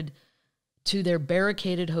transported to their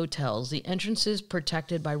barricaded hotels. The entrances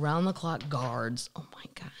protected by round-the-clock guards. Oh, my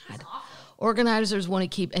God. Organizers want to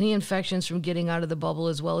keep any infections from getting out of the bubble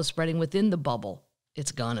as well as spreading within the bubble.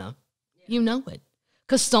 It's gonna. Yeah. You know it.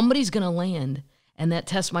 Because somebody's going to land, and that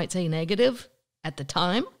test might say negative at the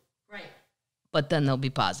time. Right. But then they'll be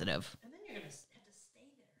positive. And then you're going to have to stay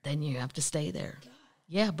there. Then you have to stay there. God.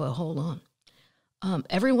 Yeah, but hold on.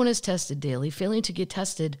 Everyone is tested daily. Failing to get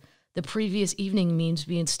tested the previous evening means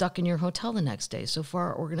being stuck in your hotel the next day. So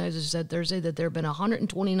far, organizers said Thursday that there have been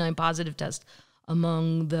 129 positive tests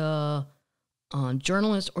among the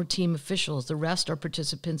journalists or team officials. The rest are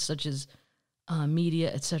participants such as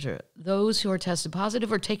media, etc. Those who are tested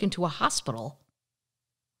positive are taken to a hospital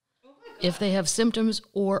if they have symptoms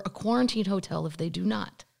or a quarantine hotel if they do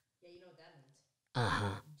not. Yeah, you know what that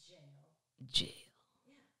means. Jail.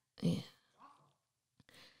 Yeah.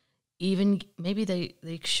 Even, maybe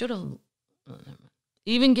they should have,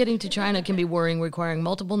 even getting to China can be worrying, requiring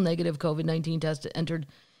multiple negative COVID-19 tests entered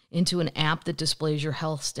into an app that displays your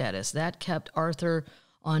health status. That kept Arthur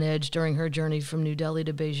on edge during her journey from New Delhi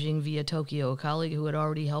to Beijing via Tokyo. A colleague who had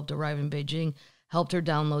already helped arrive in Beijing helped her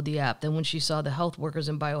download the app. Then when she saw the health workers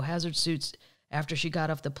in biohazard suits after she got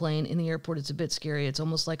off the plane in the airport, it's a bit scary. It's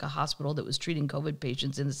almost like a hospital that was treating COVID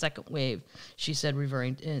patients in the second wave, she said,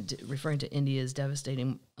 referring to India's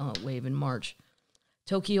devastating wave in March.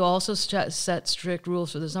 Tokyo also set strict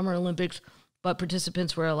rules for the Summer Olympics, but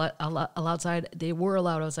participants were allowed outside of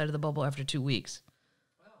the bubble after 2 weeks.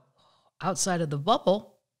 Wow. Outside of the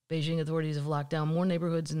bubble, Beijing authorities have locked down more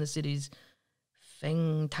neighborhoods in the city's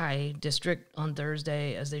Fengtai district on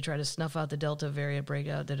Thursday as they try to snuff out the Delta variant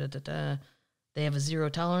breakout. They have a zero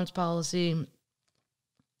tolerance policy.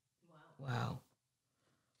 Wow.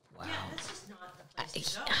 Yeah, this is not the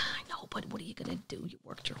place to go. I know, but what are you going to do? You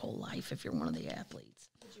worked your whole life if you're one of the athletes.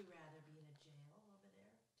 Would you rather be in a jail over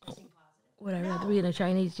there, testing positive? Would I rather be in a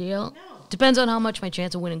Chinese jail? No. Depends on how much my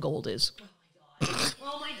chance of winning gold is. Oh, my God.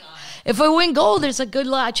 Oh, my God. If I win gold, there's a good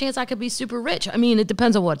chance I could be super rich. I mean, it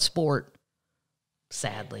depends on what sport.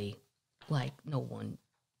 Sadly, like no one.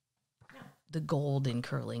 The gold in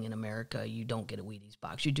curling in America, you don't get a Wheaties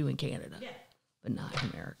box. You do in Canada, but not in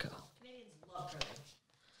America. Canadians love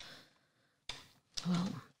curling. Well,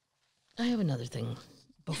 I have another thing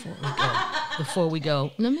before we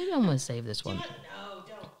go. No, maybe I'm going to save this one. No,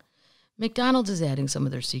 don't. McDonald's is adding some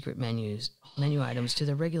of their secret menu items to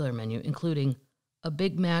their regular menu, including a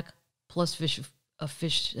Big Mac plus a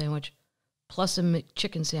fish sandwich plus a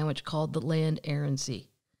McChicken sandwich called the Land, Air, and Sea.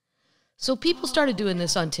 So people started doing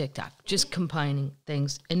this on TikTok, just combining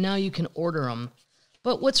things, and now you can order them.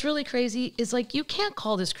 But what's really crazy is, like, you can't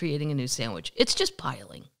call this creating a new sandwich. It's just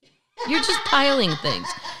piling. You're just piling things.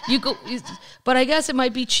 But I guess it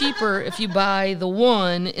might be cheaper if you buy the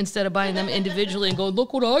one instead of buying them individually and go,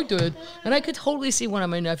 look what I did. And I could totally see one of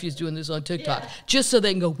my nephews doing this on TikTok, just so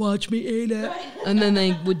they can go, watch me eat it. Right. And then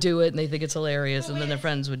they would do it, and they think it's hilarious, and then their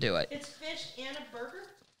friends would do it. It's fish and a burger?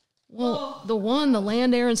 Well, the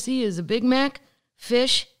Land, Air, and Sea is a Big Mac,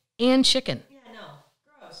 fish, and chicken. Yeah, no.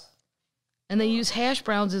 Gross. And they use hash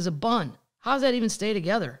browns as a bun. How does that even stay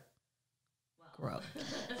together? Gross.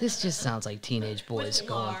 This just sounds like teenage boys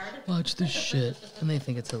going, watch this shit. And they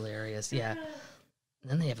think it's hilarious. Yeah. And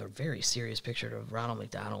then they have a very serious picture of Ronald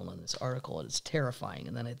McDonald in this article, and it's terrifying.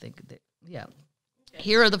 And then I think, Okay.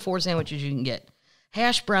 Here are the 4 sandwiches you can get.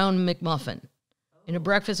 Hash brown McMuffin. In a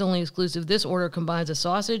breakfast-only exclusive, this order combines a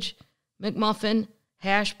sausage, McMuffin,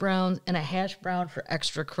 hash browns, and a hash brown for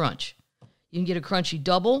extra crunch. You can get a crunchy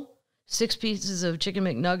double, 6 pieces of chicken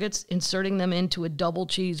McNuggets, inserting them into a double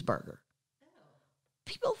cheeseburger.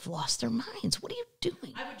 People have lost their minds. What are you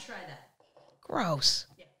doing? I would try that. Gross.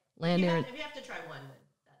 Yeah. Land, If Air, you have to try one, then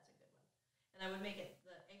that's a good one. And I would make it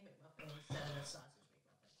the egg McMuffin instead of the sausage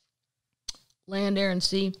McMuffin. Land, Air, and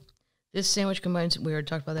Sea. This sandwich combines, we already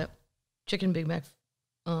talked about that, chicken Big Mac,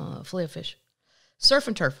 filet of fish. Surf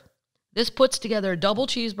and Turf. This puts together a double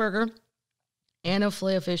cheeseburger and a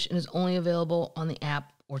filet of fish and is only available on the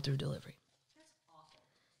app or through delivery. That's awful.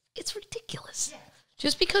 It's ridiculous. Yeah.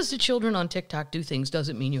 Just because the children on TikTok do things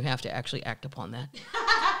doesn't mean you have to actually act upon that.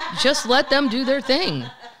 Just let them do their thing.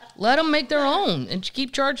 Let them make their own and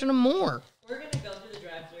keep charging them more. We're going to go through the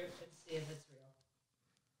drive-thru and see if it's real.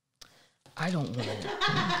 I don't want to.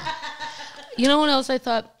 You know what else I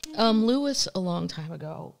thought? Lewis, a long time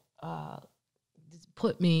ago,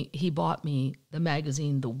 he bought me the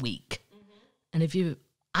magazine The Week. Mm-hmm. And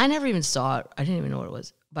I never even saw it. I didn't even know what it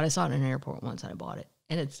was. But I saw it in an airport once and I bought it.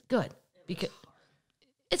 And it's good. Because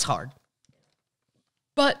it's hard.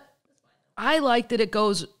 But I like that it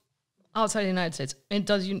goes outside the United States. It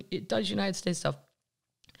does United States stuff.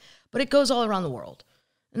 But it goes all around the world.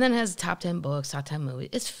 And then it has top 10 books, top 10 movies.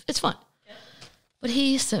 It's fun. Yeah. But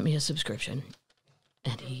he sent me a subscription.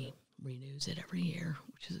 And he renews it every year,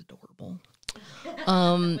 which is adorable. With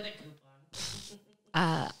a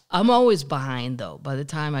coupon. I'm always behind, though. By the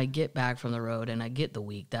time I get back from the road and I get the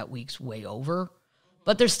week, that week's way over.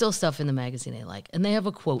 But there's still stuff in the magazine I like. And they have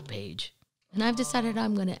a quote page. And I've decided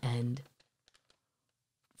I'm going to end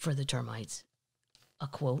for the Termites a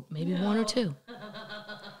quote, maybe one or two.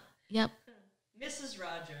 Yep. Mrs.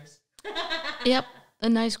 Rogers. Yep, a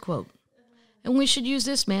nice quote. And we should use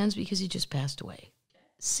this man's because he just passed away. Okay.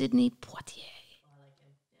 Sidney Poitier. Oh, I like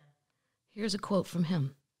him. Yeah. Here's a quote from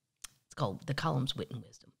him. It's called The Column's Wit and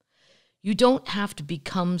Wisdom. You don't have to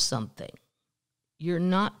become something. You're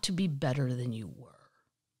not to be better than you were.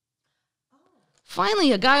 Oh.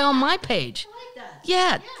 Finally, a guy on my page. I like that.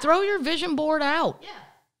 Yeah, throw your vision board out. Yeah.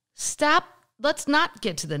 Stop. Let's not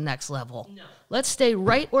get to the next level. No. Let's stay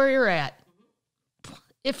right where you're at. Mm-hmm.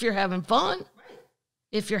 If you're having fun, right.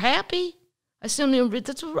 If you're happy. I assume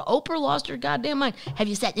that's where Oprah lost her goddamn mind. Have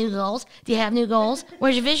you set new goals? Do you have new goals?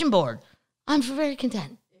 Where's your vision board? I'm very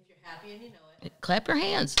content. If you're happy and you know it. Clap your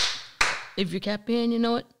hands. If you're happy and you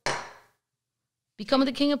know it. Become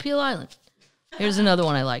the king of Peel Island. Here's another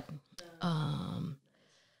one I like.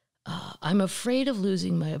 I'm afraid of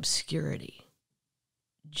losing my obscurity.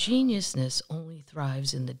 Geniusness only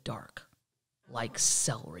thrives in the dark, like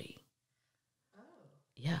celery. Oh.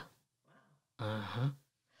 Yeah. Wow. Uh-huh.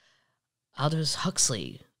 Aldous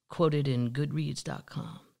Huxley, quoted in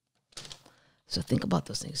Goodreads.com. So think about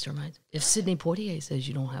those things, Termites. If Sidney Poitier says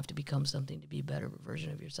you don't have to become something to be a better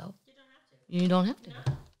version of yourself, you don't have to.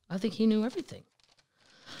 No. I think he knew everything.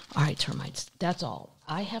 All right, Termites, that's all.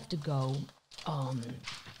 I have to go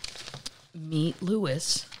meet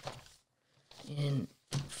Lewis in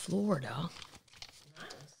Florida.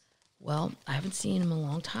 Nice. Well, I haven't seen him in a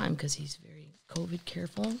long time because he's very COVID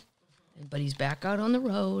careful. But he's back out on the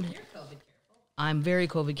road. You're COVID careful. I'm very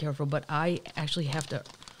COVID careful, but I actually have to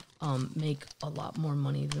make a lot more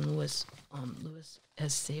money than Lewis. Lewis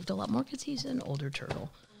has saved a lot more because he's an older turtle.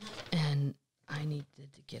 Mm-hmm. And I needed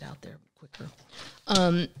to get out there quicker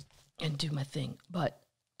and do my thing. But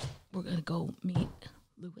we're going to go meet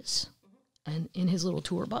Lewis and in his little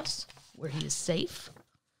tour bus where he is safe.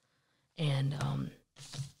 And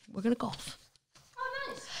we're going to golf. Oh,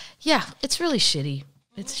 nice. Yeah, it's really shitty.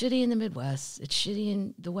 It's shitty in the Midwest. It's shitty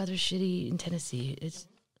in the weather's shitty in Tennessee. It's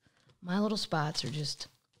my little spots are just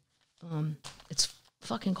it's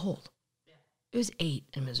fucking cold. Yeah. It was 8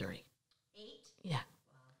 in Missouri. 8? Yeah. Wow.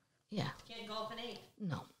 Yeah. Can't golf in 8.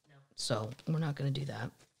 No. So we're not gonna do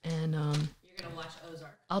that. And you're gonna watch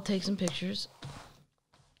Ozark. I'll take some pictures.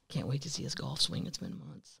 Can't wait to see his golf swing. It's been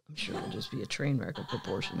months. I'm sure it'll just be a train wreck of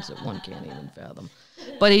proportions that one can't even fathom.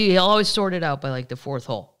 But he always sorted out by like the 4th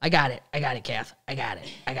hole. I got it, Kath. I got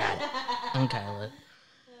it. Okay,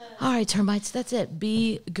 all right, Termites, that's it.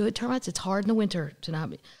 Be good, Termites. It's hard in the winter to not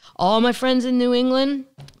be. All my friends in New England,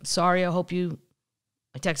 sorry, I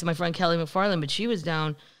texted my friend Kelly McFarland, but she was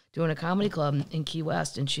down doing a comedy club in Key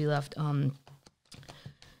West, and she left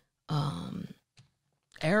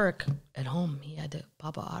Eric at home.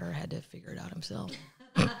 Papa Otter had to figure it out himself.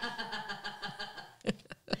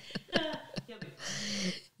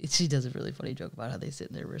 She does a really funny joke about how they sit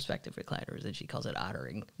in their respective recliners, and she calls it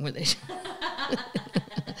ottering when they.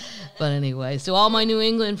 But anyway, so all my New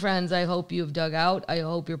England friends, I hope you've dug out. I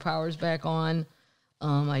hope your power's back on.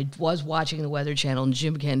 I was watching the Weather Channel, and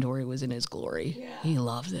Jim Cantori was in his glory. Yeah. He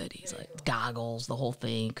loves it. He's very like goggles, the whole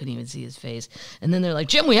thing. Couldn't even see his face. And then they're like,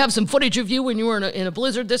 Jim, we have some footage of you when you were in a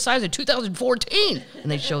blizzard this size in 2014.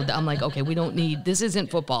 And they showed that. I'm like, okay, we don't need. This isn't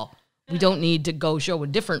football. We don't need to go show a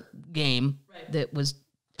different game that was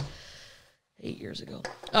 8 years ago.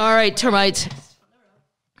 All right, Termites.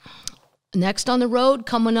 Next on the road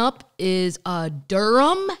coming up is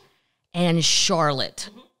Durham and Charlotte.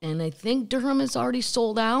 Mm-hmm. And I think Durham is already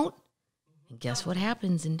sold out. And guess what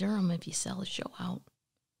happens in Durham if you sell a show out?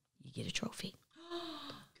 You get a trophy.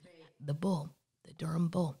 The bull, the Durham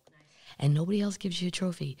bull. Nice. And nobody else gives you a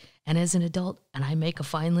trophy. And as an adult, and I make a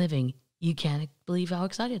fine living, you can't believe how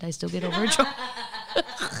excited I still get over a trophy.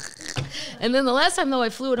 And then the last time, though, I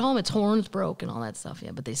flew it home, its horns broke and all that stuff.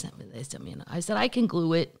 Yeah, but they sent me I said, I can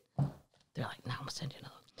glue it. They're like, no, I'm going to send you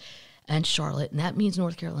another one. And Charlotte, and that means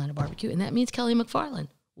North Carolina barbecue. And that means Kelly McFarland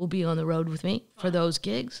will be on the road with me for those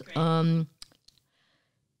gigs.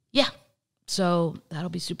 Yeah. So that'll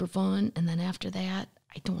be super fun. And then after that,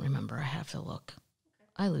 I don't remember. I have to look.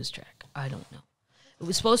 I lose track. I don't know. It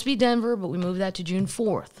was supposed to be Denver, but we moved that to June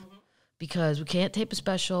 4th because we can't tape a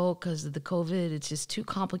special because of the COVID. It's just too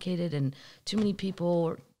complicated and too many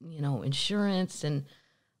people, insurance.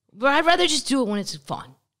 But I'd rather just do it when it's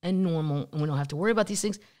fun and normal and we don't have to worry about these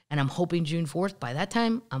things. And I'm hoping June 4th, by that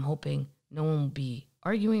time, I'm hoping no one will be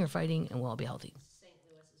arguing or fighting and we'll all be healthy. St.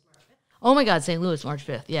 Louis is March 5th. Oh my God, St. Louis, March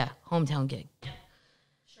 5th. Yeah, hometown gig. Yep.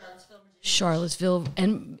 Charlottesville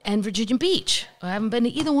and Virginia Beach. I haven't been to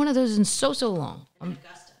either one of those in so long. And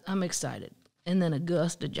Augusta. I'm excited. And then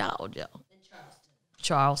Augusta, Georgia. And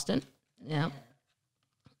Charleston. Yeah.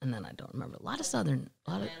 And then I don't remember. A lot of southern.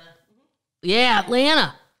 Atlanta. Yeah,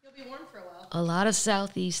 Atlanta. You'll be warm for a while. A lot of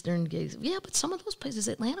southeastern gigs. Yeah, but some of those places,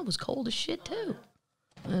 Atlanta was cold as shit too.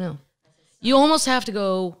 I know. You almost have to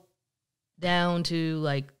go down to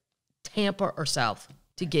like Tampa or south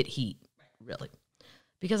to get heat, really.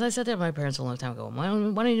 Because I said that to my parents a long time ago. Why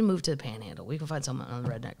don't you move to the Panhandle? We can find something on the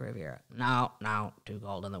Redneck Riviera. No, too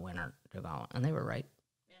cold in the winter. Too cold. And they were right.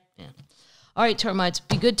 Yeah. All right, termites.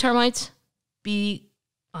 Be good termites. Try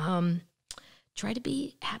to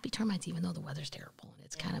be happy termites even though the weather's terrible. And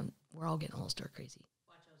it's kind of, we're all getting a little stir crazy.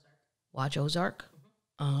 Watch Ozark.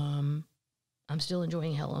 I'm still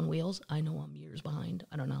enjoying Hell on Wheels. I know I'm years behind.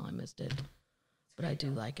 I don't know how I missed it. But I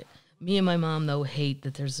do like it. Me and my mom, though, hate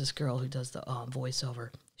that there's this girl who does the voiceover.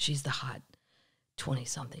 She's the hot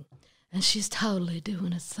 20-something. And she's totally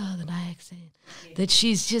doing a Southern accent. That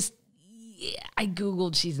she's just, I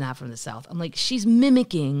Googled, she's not from the South. I'm like, she's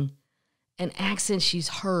mimicking an accent she's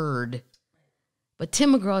heard. But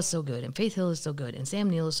Tim McGraw is so good, and Faith Hill is so good, and Sam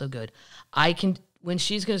Neill is so good. When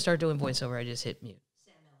she's going to start doing voiceover, I just hit mute.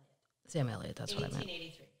 Sam Elliott, that's what I meant.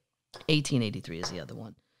 1883 is the other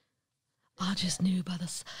one. I just knew by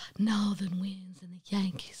the northern winds and the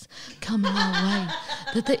Yankees coming our way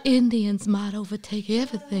that the Indians might overtake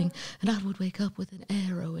everything, and I would wake up with an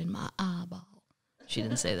arrow in my eyeball. She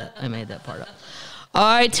didn't say that. I made that part up. All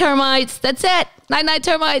right, termites. That's it. Night-night,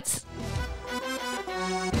 termites.